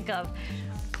I can think of.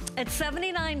 At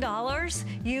 $79,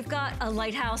 you've got a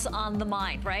lighthouse on the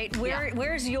mind, right?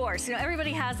 Where's yours? You know,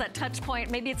 everybody has that touch point.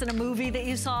 Maybe it's in a movie that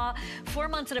you saw. 4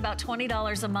 months at about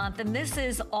 $20 a month, and this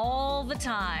is all the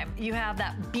time. You have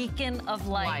that beacon of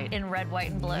light in red,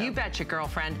 white, and blue. You betcha,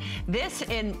 girlfriend. This,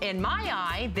 in my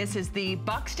eye, this is the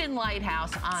Buxton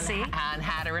Lighthouse on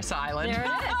Hatteras Island. There it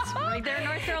is, right there in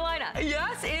North Carolina.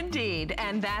 Yes, indeed.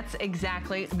 And that's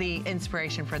exactly the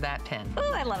inspiration for that pin.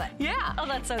 Ooh, I love it. Yeah. Oh,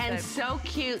 that's so good. And so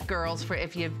cute, girls, for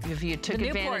if you took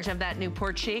advantage of that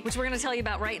Newport chic, which we're going to tell you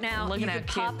about right now. Look you at could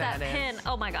how pop cute that that pin. is.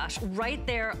 Oh my gosh, right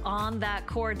there on that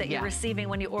cord that you're receiving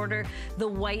when you order the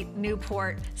white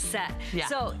Newport set. Yeah.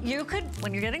 So you could,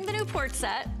 when you're getting the Newport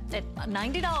set at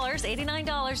 $90,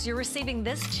 $89, you're receiving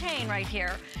this chain right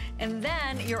here. And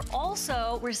then you're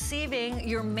also receiving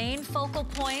your main focal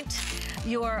point,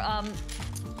 your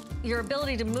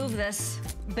ability to move this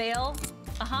bail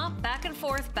back and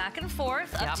forth,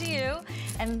 up to you.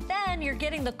 And then you're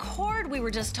getting the cord we were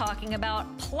just talking about,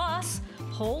 plus,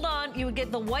 hold on, you would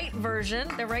get the white version,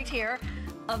 they're right here,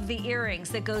 of the earrings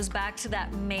that goes back to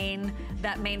that main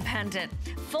pendant.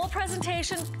 Full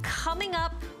presentation coming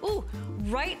up,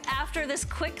 right after this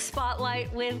quick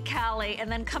spotlight with Callie,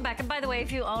 and then come back. And by the way,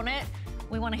 if you own it,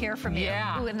 we want to hear from you.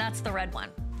 Yeah. Ooh, and that's the red one.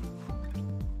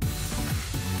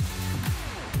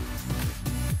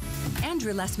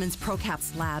 Andrew Lessman's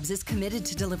ProCaps Labs is committed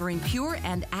to delivering pure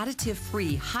and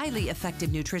additive-free, highly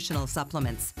effective nutritional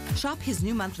supplements. Shop his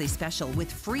new monthly special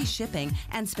with free shipping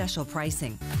and special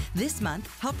pricing. This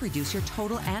month, help reduce your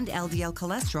total and LDL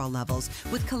cholesterol levels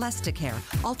with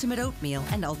Cholesticare, Ultimate Oatmeal,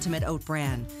 and Ultimate Oat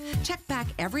Bran. Check back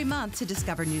every month to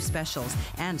discover new specials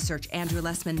and search Andrew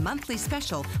Lessman Monthly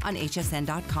Special on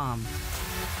hsn.com.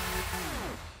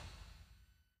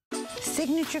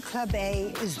 Signature Club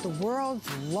A is the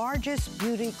world's largest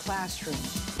beauty classroom.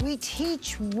 We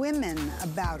teach women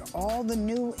about all the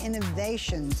new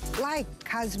innovations like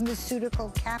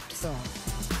cosmeceutical capsule.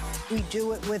 We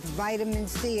do it with vitamin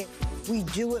C. We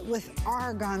do it with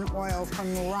argan oil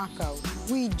from Morocco.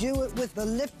 We do it with the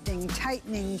lifting,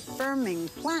 tightening, firming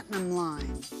platinum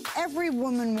line. Every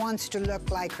woman wants to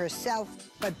look like herself,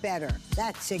 but better.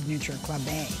 That's Signature Club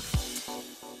A.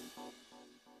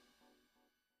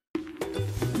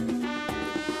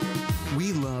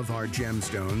 We love our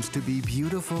gemstones to be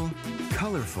beautiful,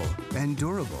 colorful, and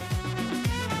durable.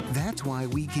 That's why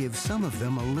we give some of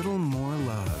them a little more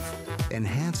love.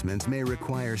 Enhancements may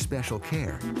require special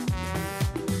care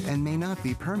and may not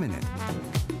be permanent,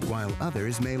 while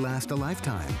others may last a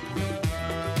lifetime.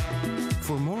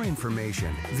 For more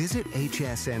information, visit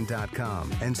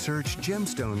hsn.com and search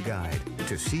Gemstone Guide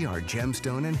to see our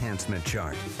gemstone enhancement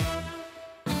chart.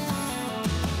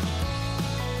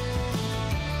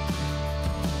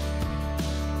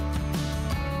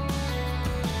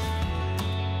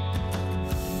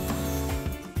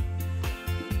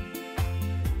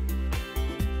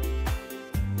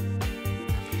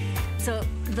 So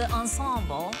the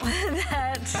ensemble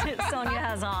that Sonia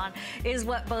has on is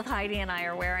what both Heidi and I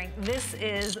are wearing. This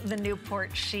is the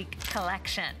Newport Chic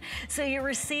collection. So you're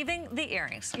receiving the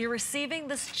earrings, you're receiving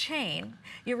this chain,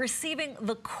 you're receiving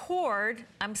the cord,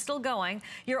 I'm still going,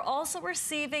 you're also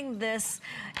receiving this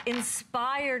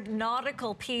inspired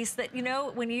nautical piece that, you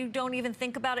know, when you don't even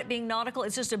think about it being nautical,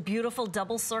 it's just a beautiful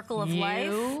double circle of life.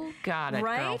 You got it,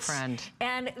 right? girlfriend.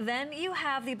 And then you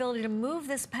have the ability to move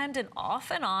this pendant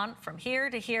off and on from here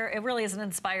to here. It really is an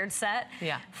inspired set.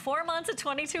 Yeah. 4 months at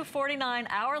 $22.49,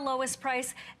 our lowest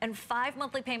price, and 5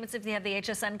 monthly payments if you have the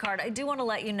HSN card. I do want to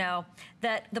let you know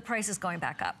that the price is going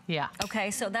back up. Yeah. Okay,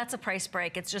 so that's a price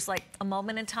break. It's just like a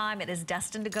moment in time. It is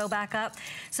destined to go back up.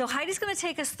 So Heidi's going to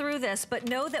take us through this, but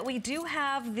know that we do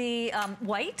have the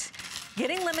white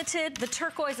getting limited. The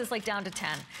turquoise is like down to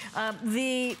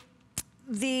 10.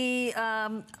 The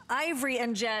ivory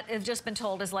and jet have just been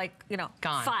told is like, you know,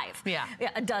 gone. 5. Yeah,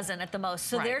 a dozen at the most.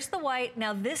 So there's the white.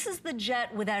 Now this is the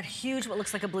jet with that huge, what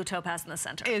looks like a blue topaz in the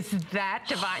center. Is that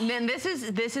divine? Then this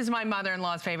is my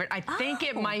mother-in-law's favorite. I think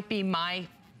it might be my.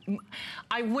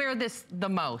 I wear this the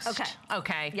most. Okay.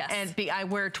 Okay. Yes. And I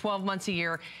wear 12 months a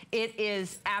year. It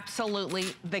is absolutely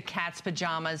the cat's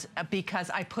pajamas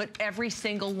because I put every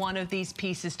single one of these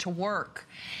pieces to work.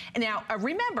 Now,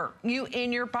 remember, you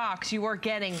in your box, you are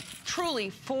getting truly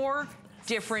 4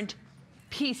 different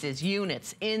pieces,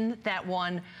 units in that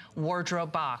one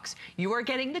wardrobe box. You are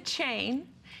getting the chain.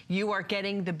 You are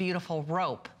getting the beautiful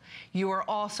rope. You are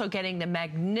also getting the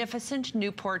magnificent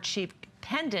Newport sheep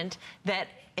pendant that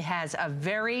has a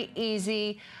very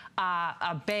easy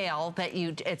a bail that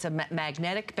it's a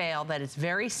magnetic bail that is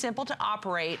very simple to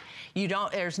operate.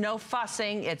 There's no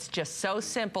fussing. It's just so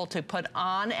simple to put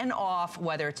on and off,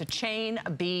 whether it's a chain, a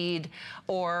bead,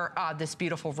 or this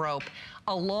beautiful rope,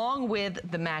 along with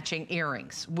the matching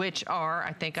earrings, which are,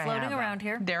 I think floating around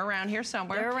here. They're around here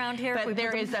somewhere. They're around here. But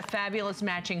there is a fabulous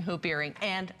matching hoop earring,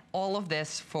 and all of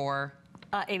this for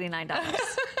 $89.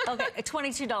 Okay,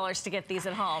 $22 to get these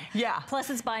at home. Yeah. Plus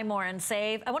it's buy more and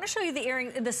save. I want to show you the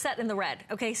earring, the set in the red.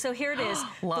 Okay, so here it is.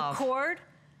 Love. The cord,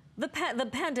 the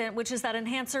pendant, which is that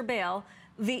enhancer bail,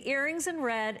 the earrings in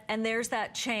red, and there's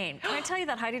that chain. Can I tell you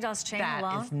that Heidi Daus chain alone?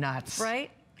 That is nuts. Right?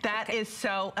 That is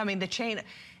so, I mean, the chain,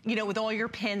 you know, with all your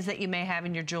pins that you may have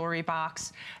in your jewelry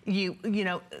box, you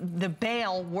know, the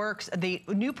bail works, the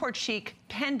Newport Chic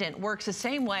pendant works the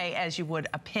same way as you would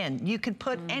a pin. You could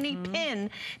put any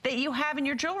pin that you have in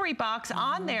your jewelry box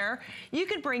on there. You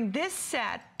could bring this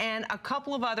set and a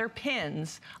couple of other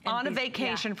pins on a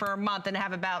vacation for a month and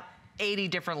have about 80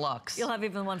 different looks. You'll have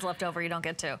even ones left over you don't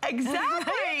get to.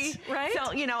 Exactly. Right?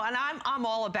 So, you know, and I'm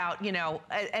all about, you know,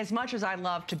 as much as I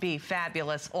love to be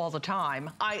fabulous all the time,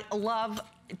 I love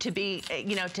to be,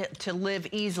 you know, to live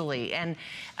easily, and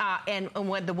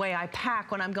when the way I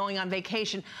pack when I'm going on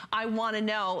vacation, I want to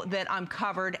know that I'm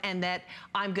covered and that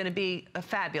I'm going to be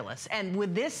fabulous. And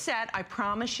with this set, I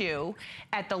promise you,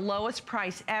 at the lowest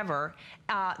price ever,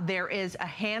 there is a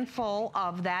handful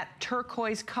of that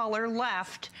turquoise color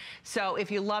left. So if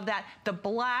you love that, the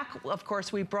black, of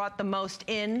course, we brought the most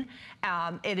in.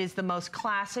 It is the most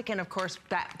classic, and of course,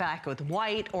 back with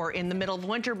white or in the middle of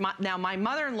winter. Now, my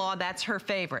mother-in-law, that's her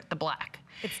favorite, the black.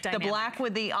 It's dynamic. The black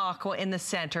with the aqua in the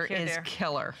center is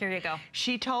killer. Here you go.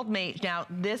 She told me, now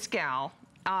this gal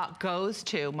goes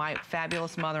to, my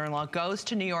fabulous mother-in-law, goes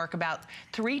to New York about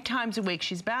 3 times a week.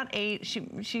 She's about 8,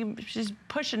 she's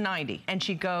pushing 90, and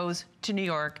she goes to New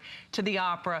York, to the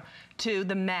opera, to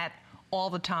the Met, all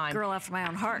the time. Girl after my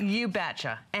own heart. You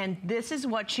betcha. And this is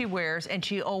what she wears, and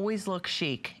she always looks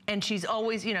chic. And she's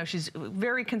always, you know, she's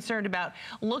very concerned about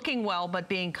looking well, but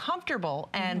being comfortable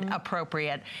and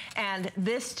appropriate. And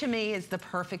this, to me, is the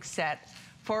perfect set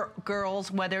for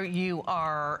girls, whether you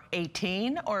are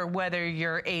 18 or whether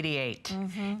you're 88.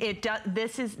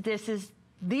 This is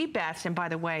the best. And by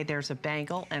the way, there's a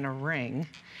bangle and a ring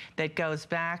that goes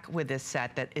back with this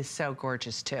set that is so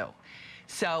gorgeous too.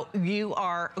 So you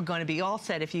are going to be all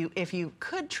set if you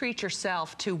could treat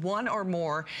yourself to one or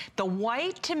more. The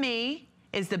white, to me,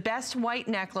 is the best white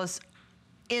necklace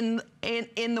in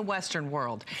the Western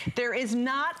world. There is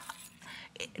not.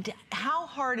 How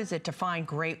hard is it to find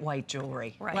great white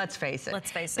jewelry? Right. Let's face it.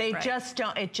 Let's face it. They right. just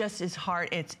don't. It just is hard.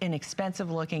 It's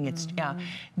inexpensive looking. It's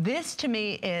this to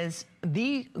me is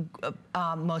the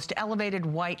most elevated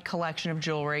white collection of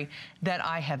jewelry that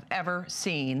I have ever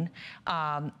seen.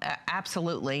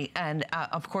 Absolutely. And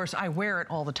of course, I wear it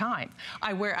all the time.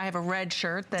 I have a red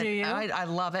shirt that Do you? I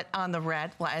love it on the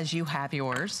red, well, as you have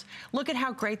yours. Look at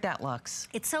how great that looks.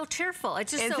 It's so cheerful.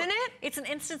 It's just Isn't it? It's an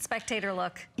instant spectator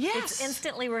look. Yes. It's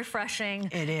instantly refreshing.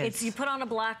 It is. You put on a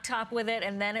black top with it,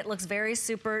 and then it looks very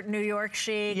super New York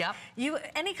chic. Yep.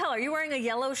 Any color. You're wearing a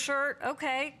yellow shirt.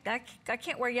 Okay, I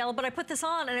can't wear yellow, but I put this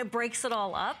on, and it breaks it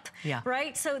all up. Yeah.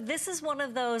 Right? So this is one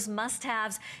of those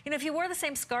must-haves. You know, if you wore the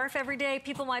same scarf every day,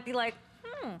 people might be like,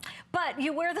 But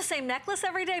you wear the same necklace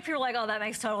every day, people are like, oh, that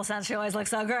makes total sense. She always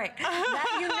looks so great.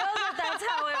 You know that's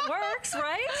how it works,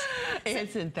 right?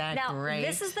 Isn't that great? Now,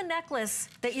 this is the necklace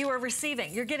that you are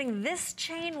receiving. You're getting this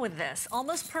chain with this.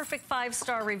 Almost perfect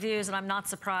 5-star reviews, and I'm not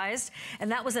surprised.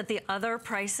 And that was at the other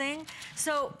pricing.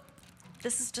 So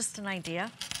this is just an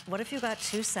idea. What if you got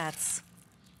 2 sets?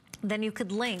 Then you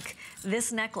could link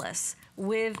this necklace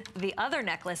with the other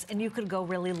necklace, and you could go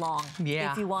really long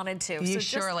if you wanted to. You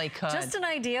surely could. Just an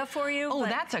idea for you. Oh,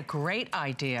 that's a great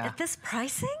idea. At this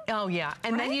pricing? Oh, yeah.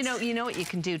 And then you know what you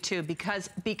can do too, because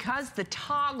the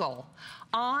toggle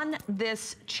on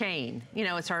this chain, you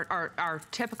know, it's our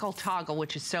typical toggle,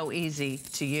 which is so easy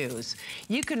to use.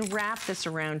 You can wrap this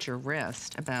around your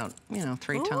wrist about,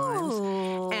 3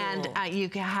 times, and you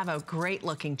can have a great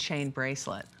looking chain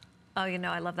bracelet. Oh,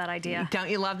 I love that idea. Don't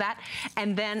you love that?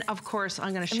 And then, of course,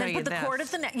 I'm going to show you this. And then put the cord at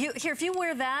the neck. Here, if you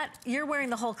wear that, you're wearing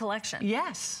the whole collection.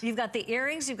 Yes. You've got the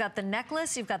earrings, you've got the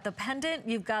necklace, you've got the pendant,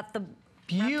 you've got the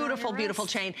Beautiful, beautiful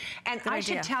chain. And Good I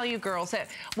idea. should tell you girls that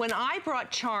when I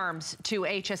brought charms to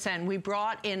HSN, we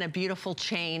brought in a beautiful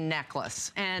chain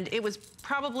necklace. And it was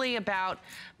probably about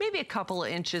maybe a couple of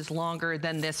inches longer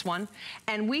than this one.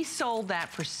 And we sold that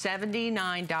for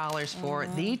 $79 for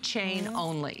the chain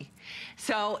only.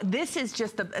 So this is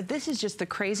just the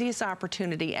craziest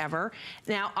opportunity ever.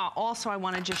 Now, also I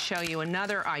want to just show you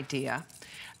another idea.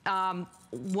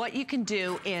 What you can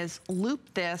do is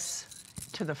loop this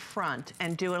to the front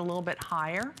and do it a little bit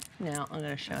higher. Now, I'm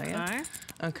going to show you.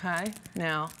 Okay.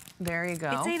 Now, there you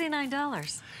go. It's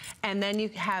 $89. And then you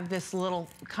have this little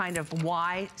kind of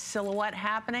Y silhouette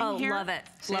happening here. Oh, love it.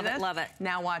 See Love this? it, love it.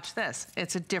 Now watch this.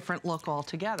 It's a different look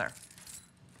altogether.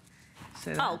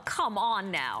 See that? Oh, come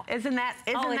on now. Isn't that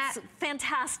it's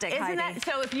fantastic, Isn't Heidi. that,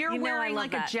 so if you're wearing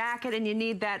like a jacket and you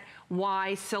need that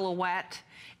Y silhouette,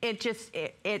 it just,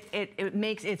 it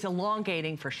makes, it's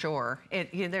elongating for sure.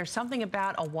 There's something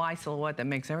about a Y silhouette that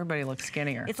makes everybody look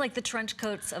skinnier. It's like the trench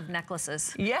coats of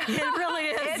necklaces. Yeah. It really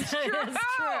is. It's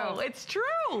true. It's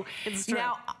true. It's true.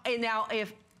 Now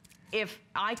if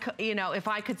I could, if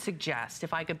I could suggest,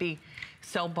 if I could be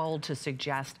so bold to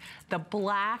suggest, the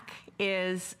black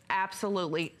is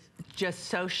absolutely just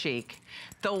so chic.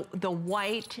 The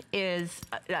white is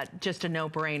just a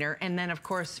no-brainer. And then, of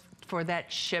course, for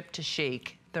that ship to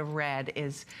chic, the red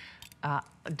is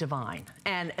divine.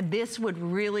 And this would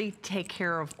really take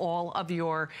care of all of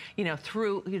your,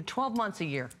 through 12 months a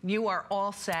year. You are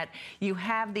all set. You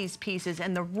have these pieces.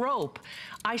 And the rope,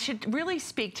 I should really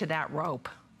speak to that rope.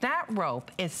 That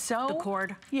rope is so... The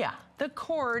cord? Yeah. The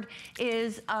cord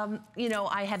is,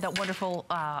 I had that wonderful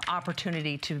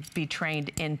opportunity to be trained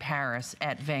in Paris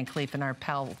at Van Cleef &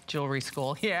 Arpels Jewelry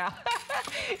School. Yeah.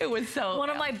 It was so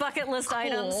one of my bucket list cool.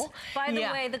 items. By the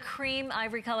way, the cream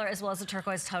ivory color as well as the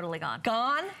turquoise totally gone.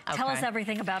 Gone? Okay. Tell us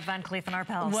everything about Van Cleef &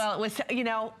 Arpels. Well, it was,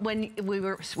 when we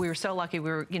were so lucky,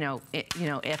 we were,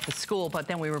 at the school, but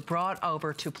then we were brought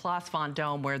over to Place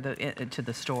Vendôme, to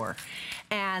the store.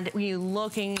 And when you're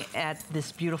looking at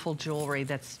this beautiful jewelry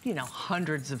that's,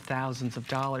 hundreds of thousands of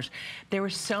dollars, there were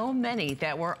so many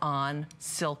that were on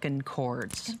silken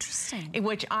cords. Interesting.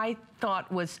 Which I thought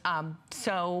was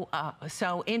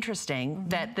so interesting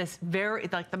that this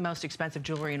the most expensive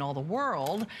jewelry in all the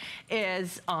world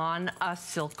is on a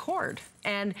silk cord.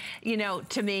 And,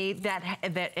 to me, that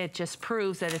it just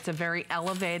proves that it's a very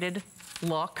elevated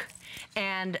look.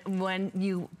 And when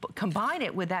you combine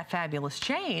it with that fabulous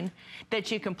chain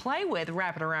that you can play with,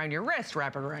 wrap it around your wrist,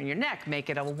 wrap it around your neck, make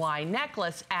it a Y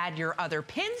necklace, add your other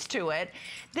pins to it,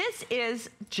 this is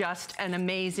just an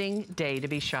amazing day to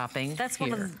be shopping. That's here.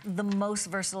 one of the most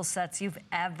versatile sets you've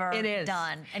ever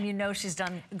done. And she's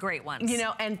done great ones.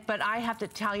 But I have to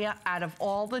tell you, out of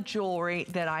all the jewelry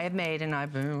that I have made, and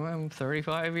I've been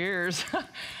 35 years,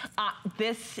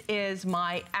 this is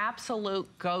my absolute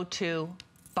go-to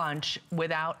bunch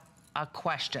without a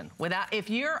question. If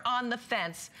you're on the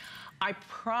fence, I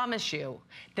promise you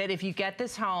that if you get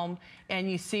this home and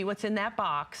you see what's in that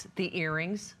box, the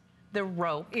earrings, the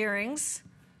rope. Earrings,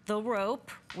 the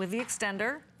rope with the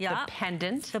extender. Yeah. The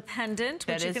pendant. The pendant,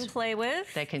 which you can play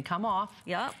with. They can come off.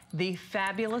 Yep. The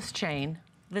fabulous chain.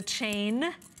 The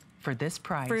chain. For this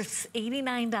price. For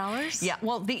 $89? Yeah,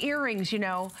 well, the earrings,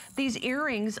 these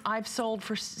earrings I've sold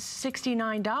for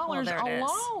 $69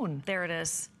 alone. There it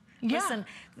is. Yeah. Listen,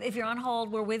 if you're on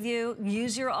hold, we're with you.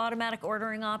 Use your automatic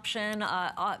ordering option,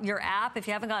 your app. If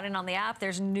you haven't gotten in on the app,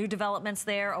 there's new developments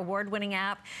there, award-winning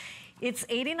app. It's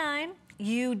 $89.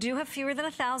 You do have fewer than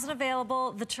 1,000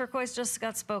 available. The turquoise just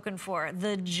got spoken for.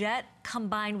 The jet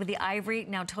combined with the ivory,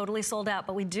 now totally sold out,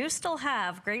 but we do still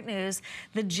have, great news,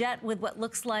 the jet with what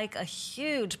looks like a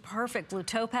huge, perfect blue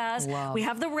topaz. Wow. We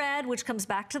have the red, which comes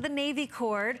back to the navy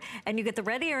cord, and you get the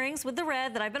red earrings with the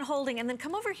red that I've been holding, and then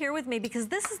come over here with me because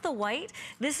this is the white.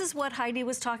 This is what Heidi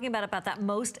was talking about that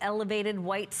most elevated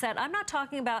white set. I'm not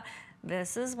talking about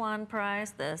this is one price,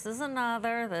 this is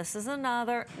another, this is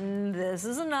another, this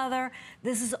is another.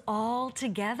 This is all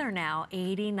together now,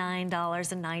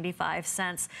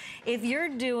 $89.95. If you're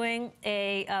doing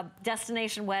a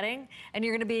destination wedding and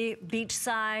you're gonna be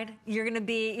beachside, you're gonna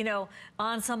be,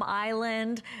 on some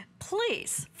island,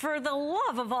 please, for the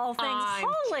love of all things, I'm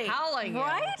telling you.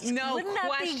 right? No Wouldn't that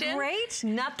question. be great?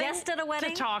 Nothing Best at a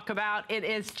wedding? to talk about. It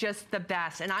is just the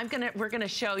best. And we're gonna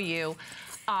show you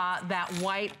that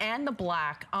white and the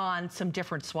black on some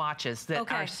different swatches that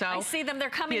are so. I see them. They're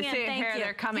coming in. You see it here?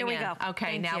 They're coming in. Here we go. Okay,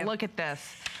 Thank now you. look at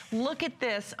this. Look at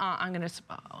this. I'm going to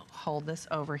hold this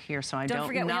over here so I don't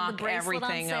forget, we have the knock bracelet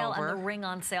everything on sale over. And the ring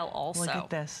on sale also. Look at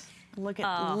this. Look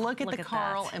at look the at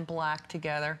coral that. and black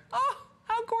together. Oh,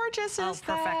 how gorgeous is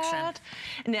perfection. that?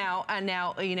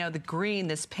 Now, you know, the green,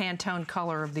 this Pantone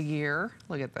color of the year.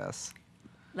 Look at this.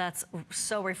 That's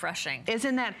so refreshing.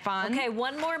 Isn't that fun? Okay,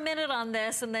 1 more minute on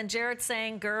this, and then Jared's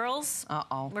saying, girls,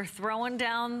 we're throwing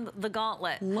down the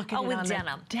gauntlet. Look at it with on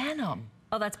denim. Denim.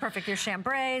 Oh, that's perfect. Your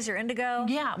chambrays, your indigo.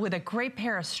 Yeah, with a great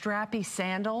pair of strappy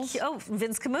sandals. Oh,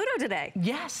 Vince Camuto today.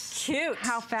 Yes. Cute.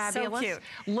 How fabulous. So cute.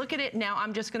 Look at it now.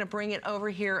 I'm just going to bring it over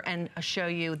here and show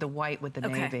you the white with the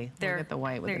navy. Look at the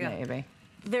white with the navy.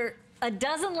 There a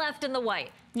dozen left in the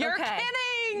white. You're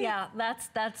kidding. Yeah, that's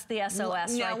the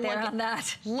SOS right there on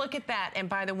that. Look at that. And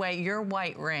by the way, your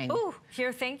white ring. Ooh,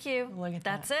 here, thank you. Look at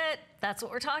That's it. That's what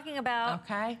we're talking about.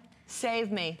 Okay.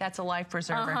 Save me. That's a life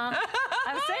preserver.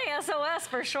 I'm saying SOS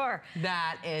for sure.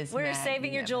 That is We're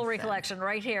saving your jewelry collection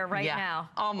right here, right now.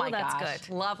 Oh my gosh. That's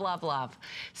good. Love, love, love.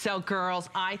 So girls,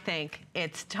 I think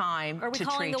it's time to treat yourself.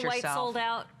 Are we calling the white sold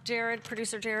out, Jared,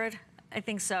 producer Jared? I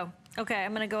think so. Okay,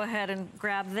 I'm gonna go ahead and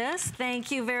grab this.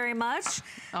 Thank you very much.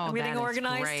 Oh, I'm getting that is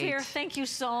organized great. here. Thank you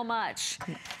so much.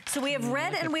 So we have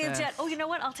red and we have jet. Oh, you know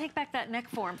what? I'll take back that neck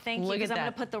form. Thank you, because I'm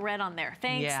gonna put the red on there.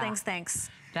 Thanks, thanks.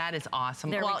 That is awesome.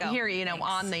 There we go. Here, you know,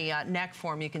 on the neck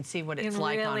form, you can see what it's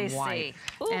like on white.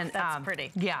 Ooh, and that's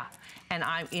pretty. Yeah, and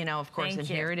you know, of course,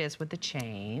 here it is with the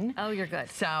chain. Oh, you're good.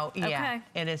 So yeah,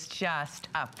 it is just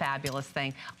a fabulous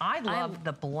thing. I love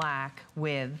the black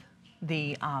with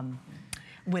the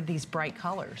with these bright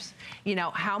colors. You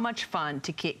know, how much fun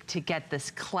to get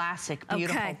this classic,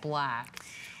 beautiful black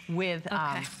with,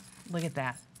 look at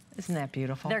that. Isn't that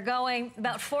beautiful? They're going,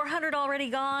 about 400 already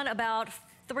gone, about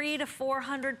 300 to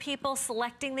 400 people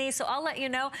selecting these. So I'll let you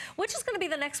know. Which is gonna be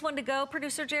the next one to go,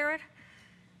 producer Jared?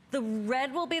 The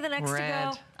red will be the next to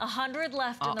go. 100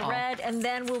 left in the red, and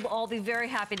then we'll all be very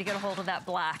happy to get a hold of that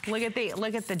black. Look at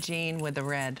the jean with the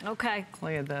red. Okay.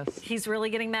 Look at this. He's really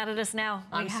getting mad at us now.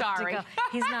 I'm sorry.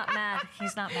 He's not mad.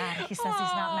 He's not mad. He says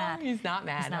he's not mad. He's not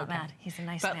mad. He's not mad. He's a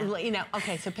nice man. But you know,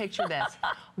 okay, so picture this.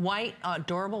 White,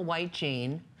 adorable white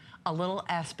jean, a little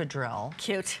espadrille.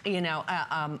 Cute. You know,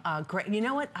 great. You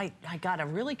know what? I got a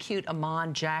really cute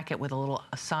Amon jacket with a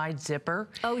side zipper.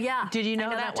 Oh yeah. Did you know,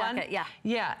 that one? Jacket, yeah.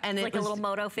 Yeah, and it's like a little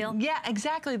moto feel. Yeah,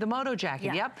 exactly, the moto jacket.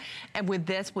 Yeah. Yep. And with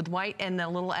this, with white and the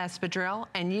little espadrille,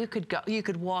 and you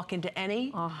could walk into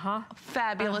any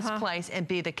fabulous place and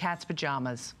be the cat's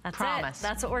pajamas. That's Promise. it.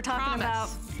 That's what we're talking about.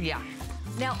 Yeah.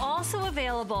 Now, also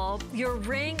available, your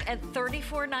ring at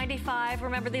 $34.95.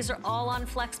 Remember, these are all on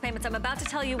flex payments. I'm about to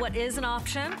tell you what is an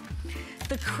option.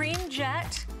 The cream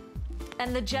jet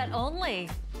and the jet only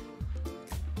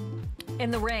in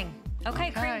the ring.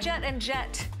 Okay, cream jet and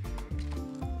jet.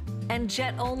 And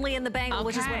jet only in the bangle,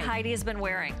 which is what Heidi has been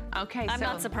wearing. Okay, I'm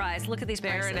not surprised. Look at these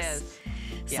prices. There it is.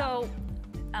 So,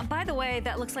 by the way,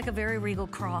 that looks like a very regal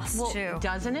cross, too.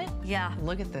 Doesn't it? Yeah.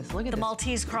 Look at this. Look at the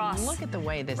Maltese cross. Look at the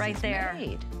way this is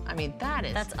made. I mean,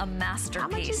 that's a masterpiece. How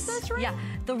much is this ring? Yeah,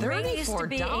 the ring used to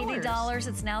be $80.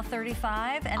 It's now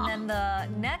 $35, and then the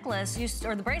necklace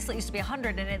or the bracelet used to be $100,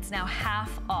 and it's now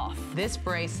half off. This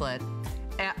bracelet,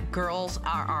 girls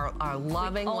are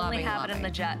loving, we only have it in the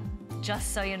jet.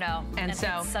 Just so you know. And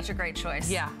so it's such a great choice.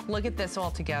 Yeah, look at this all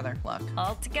together. Look.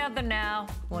 All together now.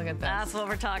 Look at this. That's what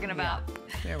we're talking about.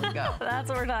 Yeah. There we go. That's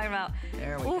what we're talking about.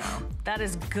 There we go. That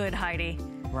is good, Heidi.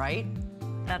 Right?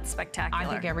 That's spectacular. I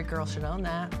think every girl should own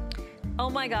that. Oh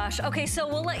my gosh. Okay, so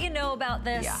we'll let you know about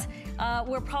this. Yeah.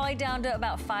 We're probably down to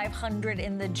about 500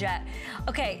 in the jet.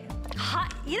 Okay,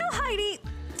 you know, Heidi,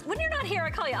 when you're not here,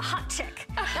 I call you a hot chick.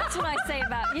 That's what I say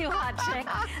about you, hot chick.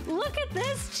 Look at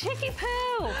this chickie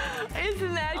poo.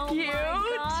 Isn't that cute? Oh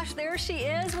my gosh, there she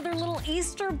is with her little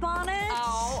Easter bonnet.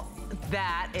 Oh,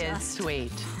 that is just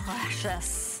sweet.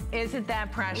 Precious. Isn't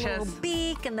that precious? The little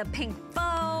beak and the pink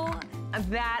bow.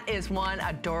 That is one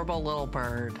adorable little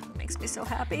bird. Makes me so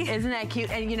happy. Isn't that cute?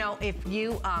 And you know, if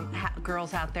you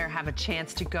girls out there have a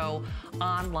chance to go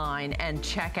online and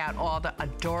check out all the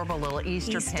adorable little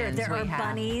Easter pins there are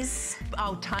bunnies.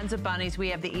 Oh, tons of bunnies. We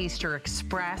have the Easter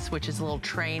Express, which is a little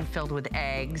train filled with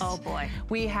eggs. Oh boy.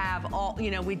 We have all,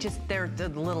 you know, they're the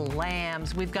little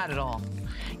lambs. We've got it all.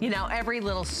 You know, every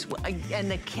little,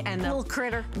 and the little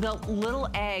critter. The little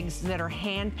eggs that are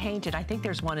hand painted. I think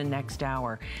there's one in next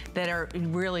hour that are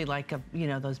really like you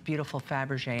know, those beautiful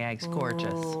Fabergé eggs.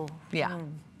 Gorgeous. Ooh. Yeah.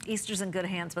 Easter's in good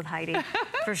hands with Heidi,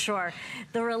 for sure.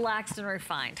 The relaxed and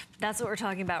refined. That's what we're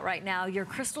talking about right now. Your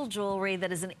crystal jewelry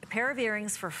that is a pair of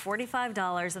earrings for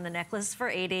 $45 and the necklace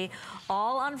for $80,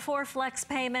 all on 4 flex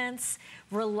payments.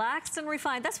 Relaxed and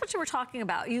refined. That's what you were talking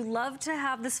about. You love to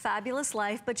have this fabulous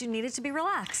life, but you need it to be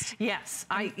relaxed. Yes,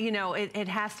 you know, it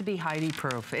has to be Heidi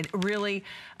proof. It really,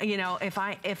 you know, if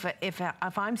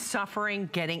I'm suffering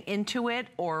getting into it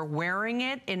or wearing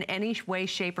it in any way,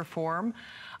 shape, or form,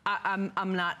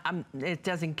 it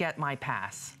doesn't get my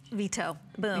pass. Veto.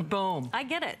 Boom. Boom. I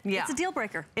get it. Yeah. It's a deal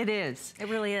breaker. It is. It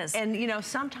really is. And you know,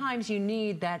 sometimes you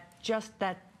need that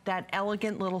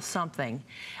elegant little something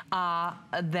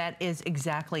that is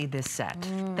exactly this set.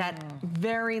 That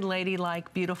very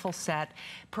ladylike, beautiful set.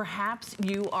 Perhaps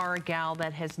you are a gal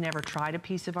that has never tried a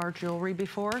piece of our jewelry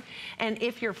before. And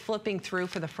if you're flipping through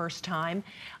for the first time,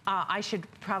 I should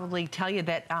probably tell you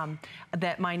that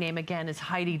that my name again is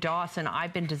Heidi Daus, and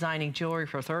I've been designing jewelry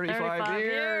for 35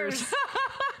 years.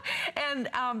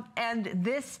 And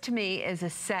this to me is a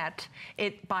set.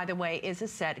 It, by the way, is a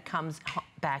set. It comes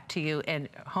back to you and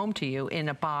home to you in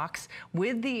a box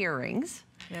with the earrings.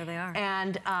 There they are.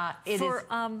 And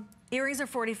earrings are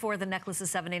 $44, the necklace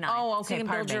is $79. Oh, okay, so you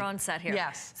can build your own set here.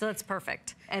 Yes. So that's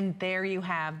perfect. And there you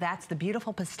have, that's the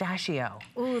beautiful pistachio.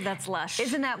 Ooh, that's lush.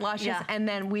 Isn't that luscious? Yeah. And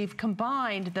then we've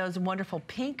combined those wonderful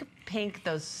pink,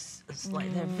 those,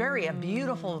 like, they're very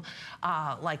beautiful,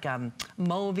 like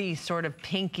mauvey sort of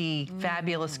pinky,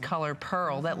 fabulous color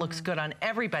pearl that looks good on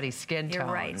everybody's skin tone.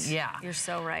 You're right. Yeah. You're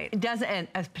so right. It does, and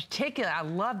as particular, I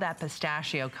love that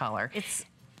pistachio color. It's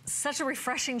such a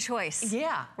refreshing choice.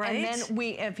 Yeah, right. And then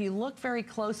if you look very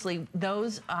closely,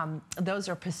 those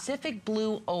are Pacific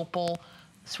Blue Opal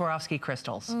Swarovski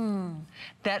crystals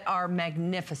that are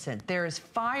magnificent. There is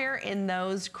fire in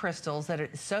those crystals that are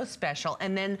so special,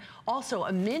 and then also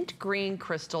a mint green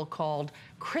crystal called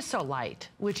chrysolite,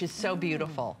 which is so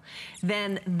beautiful.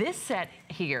 Then this set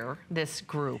here, this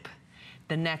group,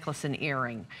 the necklace and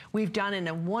earring, we've done in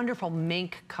a wonderful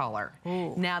mink color.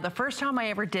 Ooh. Now, the first time I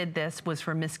ever did this was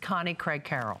for Miss Connie Craig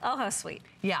Carroll. Oh, how sweet.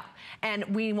 Yeah, and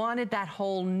we wanted that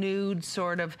whole nude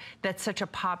sort of, that's such a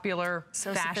popular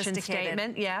fashion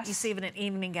statement. Yes. You see it in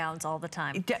evening gowns all the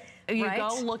time. You right?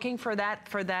 go looking for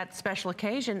that special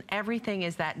occasion, everything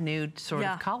is that nude sort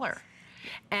of color.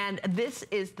 And this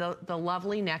is the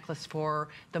lovely necklace for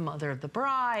the mother of the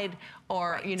bride,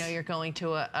 or you know, you're going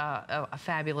to a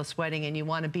fabulous wedding and you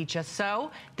want to be just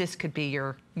so. This could be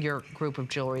your group of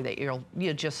jewelry that you'll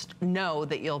just know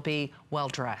that you'll be well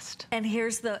dressed. And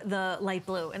here's the light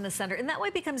blue in the center, and that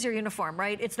way becomes your uniform,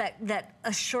 right? It's that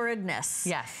assuredness.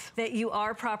 Yes. That you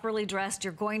are properly dressed.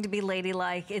 You're going to be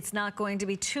ladylike. It's not going to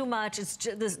be too much. It's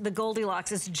the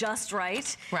Goldilocks is just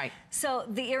right. Right. So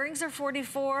the earrings are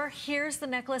 $44. Here's the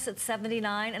necklace at $79.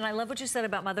 And I love what you said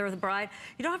about mother of the bride.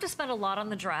 You don't have to spend a lot on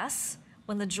the dress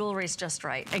when the jewelry's just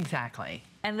right. Exactly.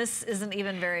 And this isn't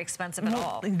even very expensive at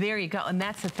all. There you go, and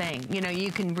that's the thing. You know,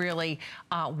 you can really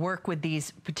work with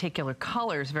these particular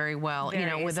colors very well. Very you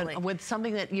know, easily. with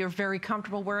something that you're very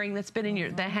comfortable wearing, that's been in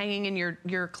your hanging in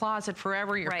your closet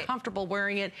forever. You're comfortable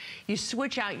wearing it. You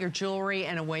switch out your jewelry,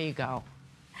 and away you go.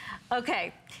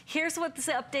 Okay, here's what the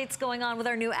update's going on with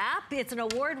our new app. It's an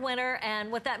award winner,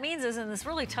 and what that means is in this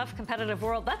really tough competitive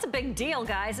world, that's a big deal,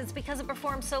 guys. It's because it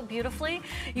performs so beautifully.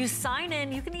 You sign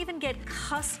in, you can even get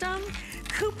custom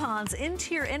coupons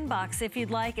into your inbox if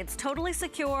you'd like. It's totally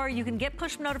secure. You can get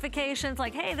push notifications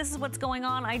like, hey, this is what's going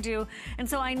on. I do. And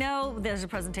so I know there's a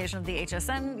presentation of the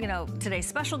HSN, you know, today's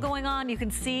special going on. You can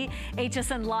see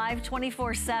HSN live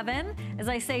 24/7. As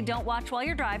I say, don't watch while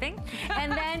you're driving.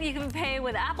 And then you can pay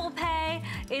with Apple Pay.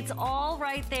 It's all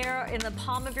right there in the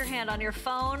palm of your hand on your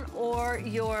phone or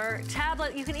your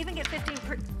tablet. You can even get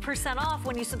 50% off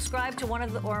when you subscribe to one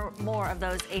of or more of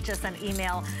those HSN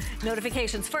email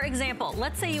notifications. For example,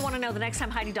 let's say you want to know the next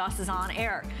time Heidi Daus is on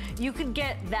air. You could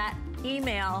get that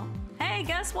email. Hey,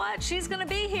 guess what? She's going to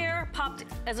be here, popped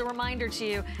as a reminder to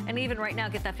you. And even right now,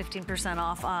 get that 15%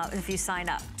 off if you sign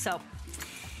up. So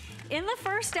in the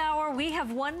first hour, we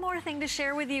have one more thing to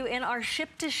share with you in our Ship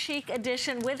to Chic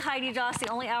edition with Heidi Daus, the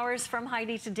only hours from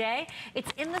Heidi today. It's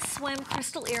in the swim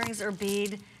crystal earrings or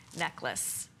bead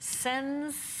necklace.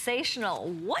 Sensational.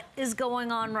 What is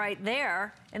going on right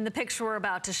there in the picture we're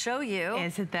about to show you?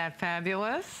 Isn't that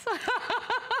fabulous?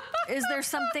 Is there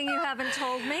something you haven't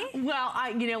told me? Well,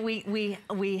 you know,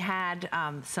 we had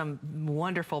some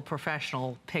wonderful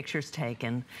professional pictures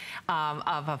taken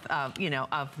you know,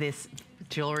 of this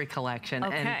jewelry collection.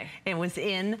 Okay. And it was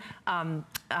in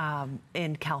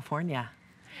California.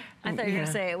 I thought you were going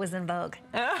to say it was in vogue.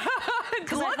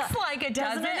 It looks like it,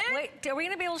 doesn't it? Wait, are we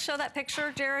going to be able to show that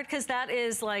picture, Jared? Because that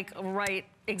is like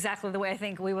exactly the way I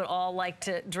think we would all like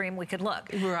to dream we could look.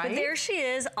 Right. But there she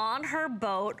is on her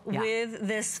boat with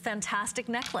this fantastic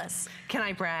necklace. Can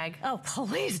I brag? Oh,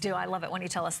 please do. I love it when you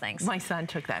tell us things. My son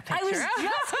took that picture. I was just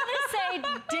going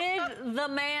to say, did the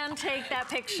man take that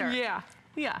picture? Yeah,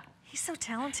 yeah. He's so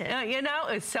talented. You know,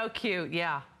 it's so cute,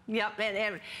 yeah. Yep,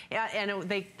 and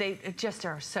they just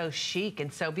are so chic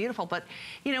and so beautiful. But,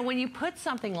 you know, when you put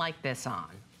something like this on,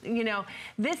 you know,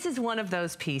 this is one of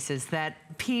those pieces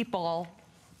that people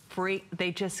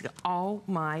they just, oh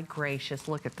my gracious,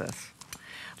 look at this.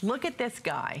 Look at this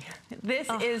guy. This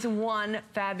is one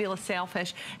fabulous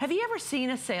sailfish. Have you ever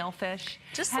seen a sailfish?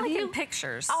 Just like in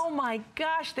pictures. Oh my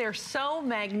gosh, they're so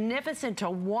magnificent to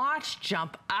watch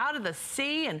jump out of the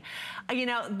sea. And, you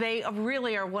know, they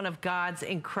really are one of God's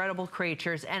incredible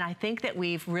creatures. And I think that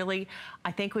we've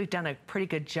done a pretty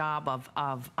good job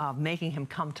of making him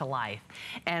come to life.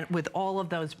 And with all of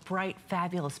those bright,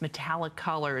 fabulous metallic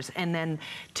colors. And then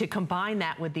to combine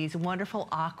that with these wonderful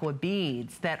aqua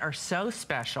beads that are so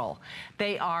special.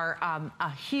 They are a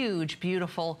huge,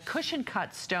 beautiful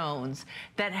cushion-cut stones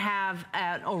that have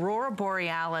an aurora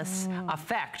borealis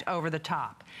effect over the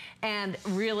top, and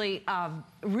really,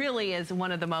 really is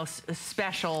one of the most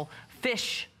special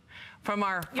fish from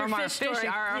our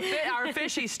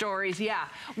fishy stories. Yeah,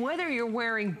 whether you're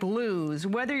wearing blues,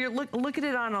 whether you're look at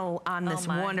it on this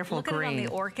wonderful green. Look at it on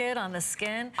the orchid, on the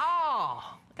skin.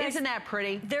 Oh. Isn't that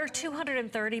pretty? They're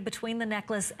 $230 between the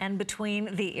necklace and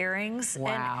between the earrings.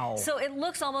 Wow. And so it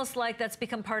looks almost like that's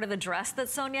become part of the dress that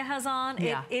Sonia has on.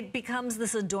 Yeah. It becomes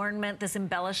this adornment, this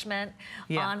embellishment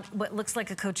on what looks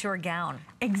like a couture gown.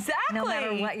 Exactly. No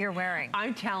matter what you're wearing.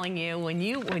 I'm telling you, when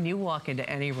you walk into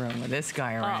any room with this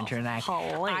guy around your neck,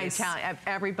 I'm telling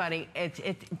everybody,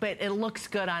 but it looks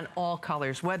good on all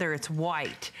colors, whether it's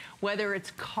white, whether it's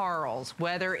corals,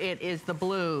 whether it is the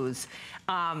blues.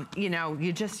 You know,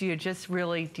 you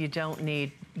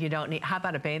don't need, how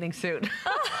about a bathing suit?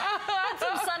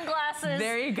 Some sunglasses.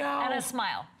 There you go. And a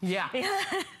smile. Yeah.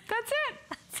 That's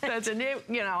it. That's a new,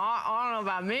 you know, I don't know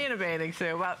about me in a bathing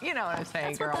suit, but you know what I'm saying,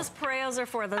 That's girl. what those pareos are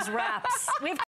for, those wraps. We've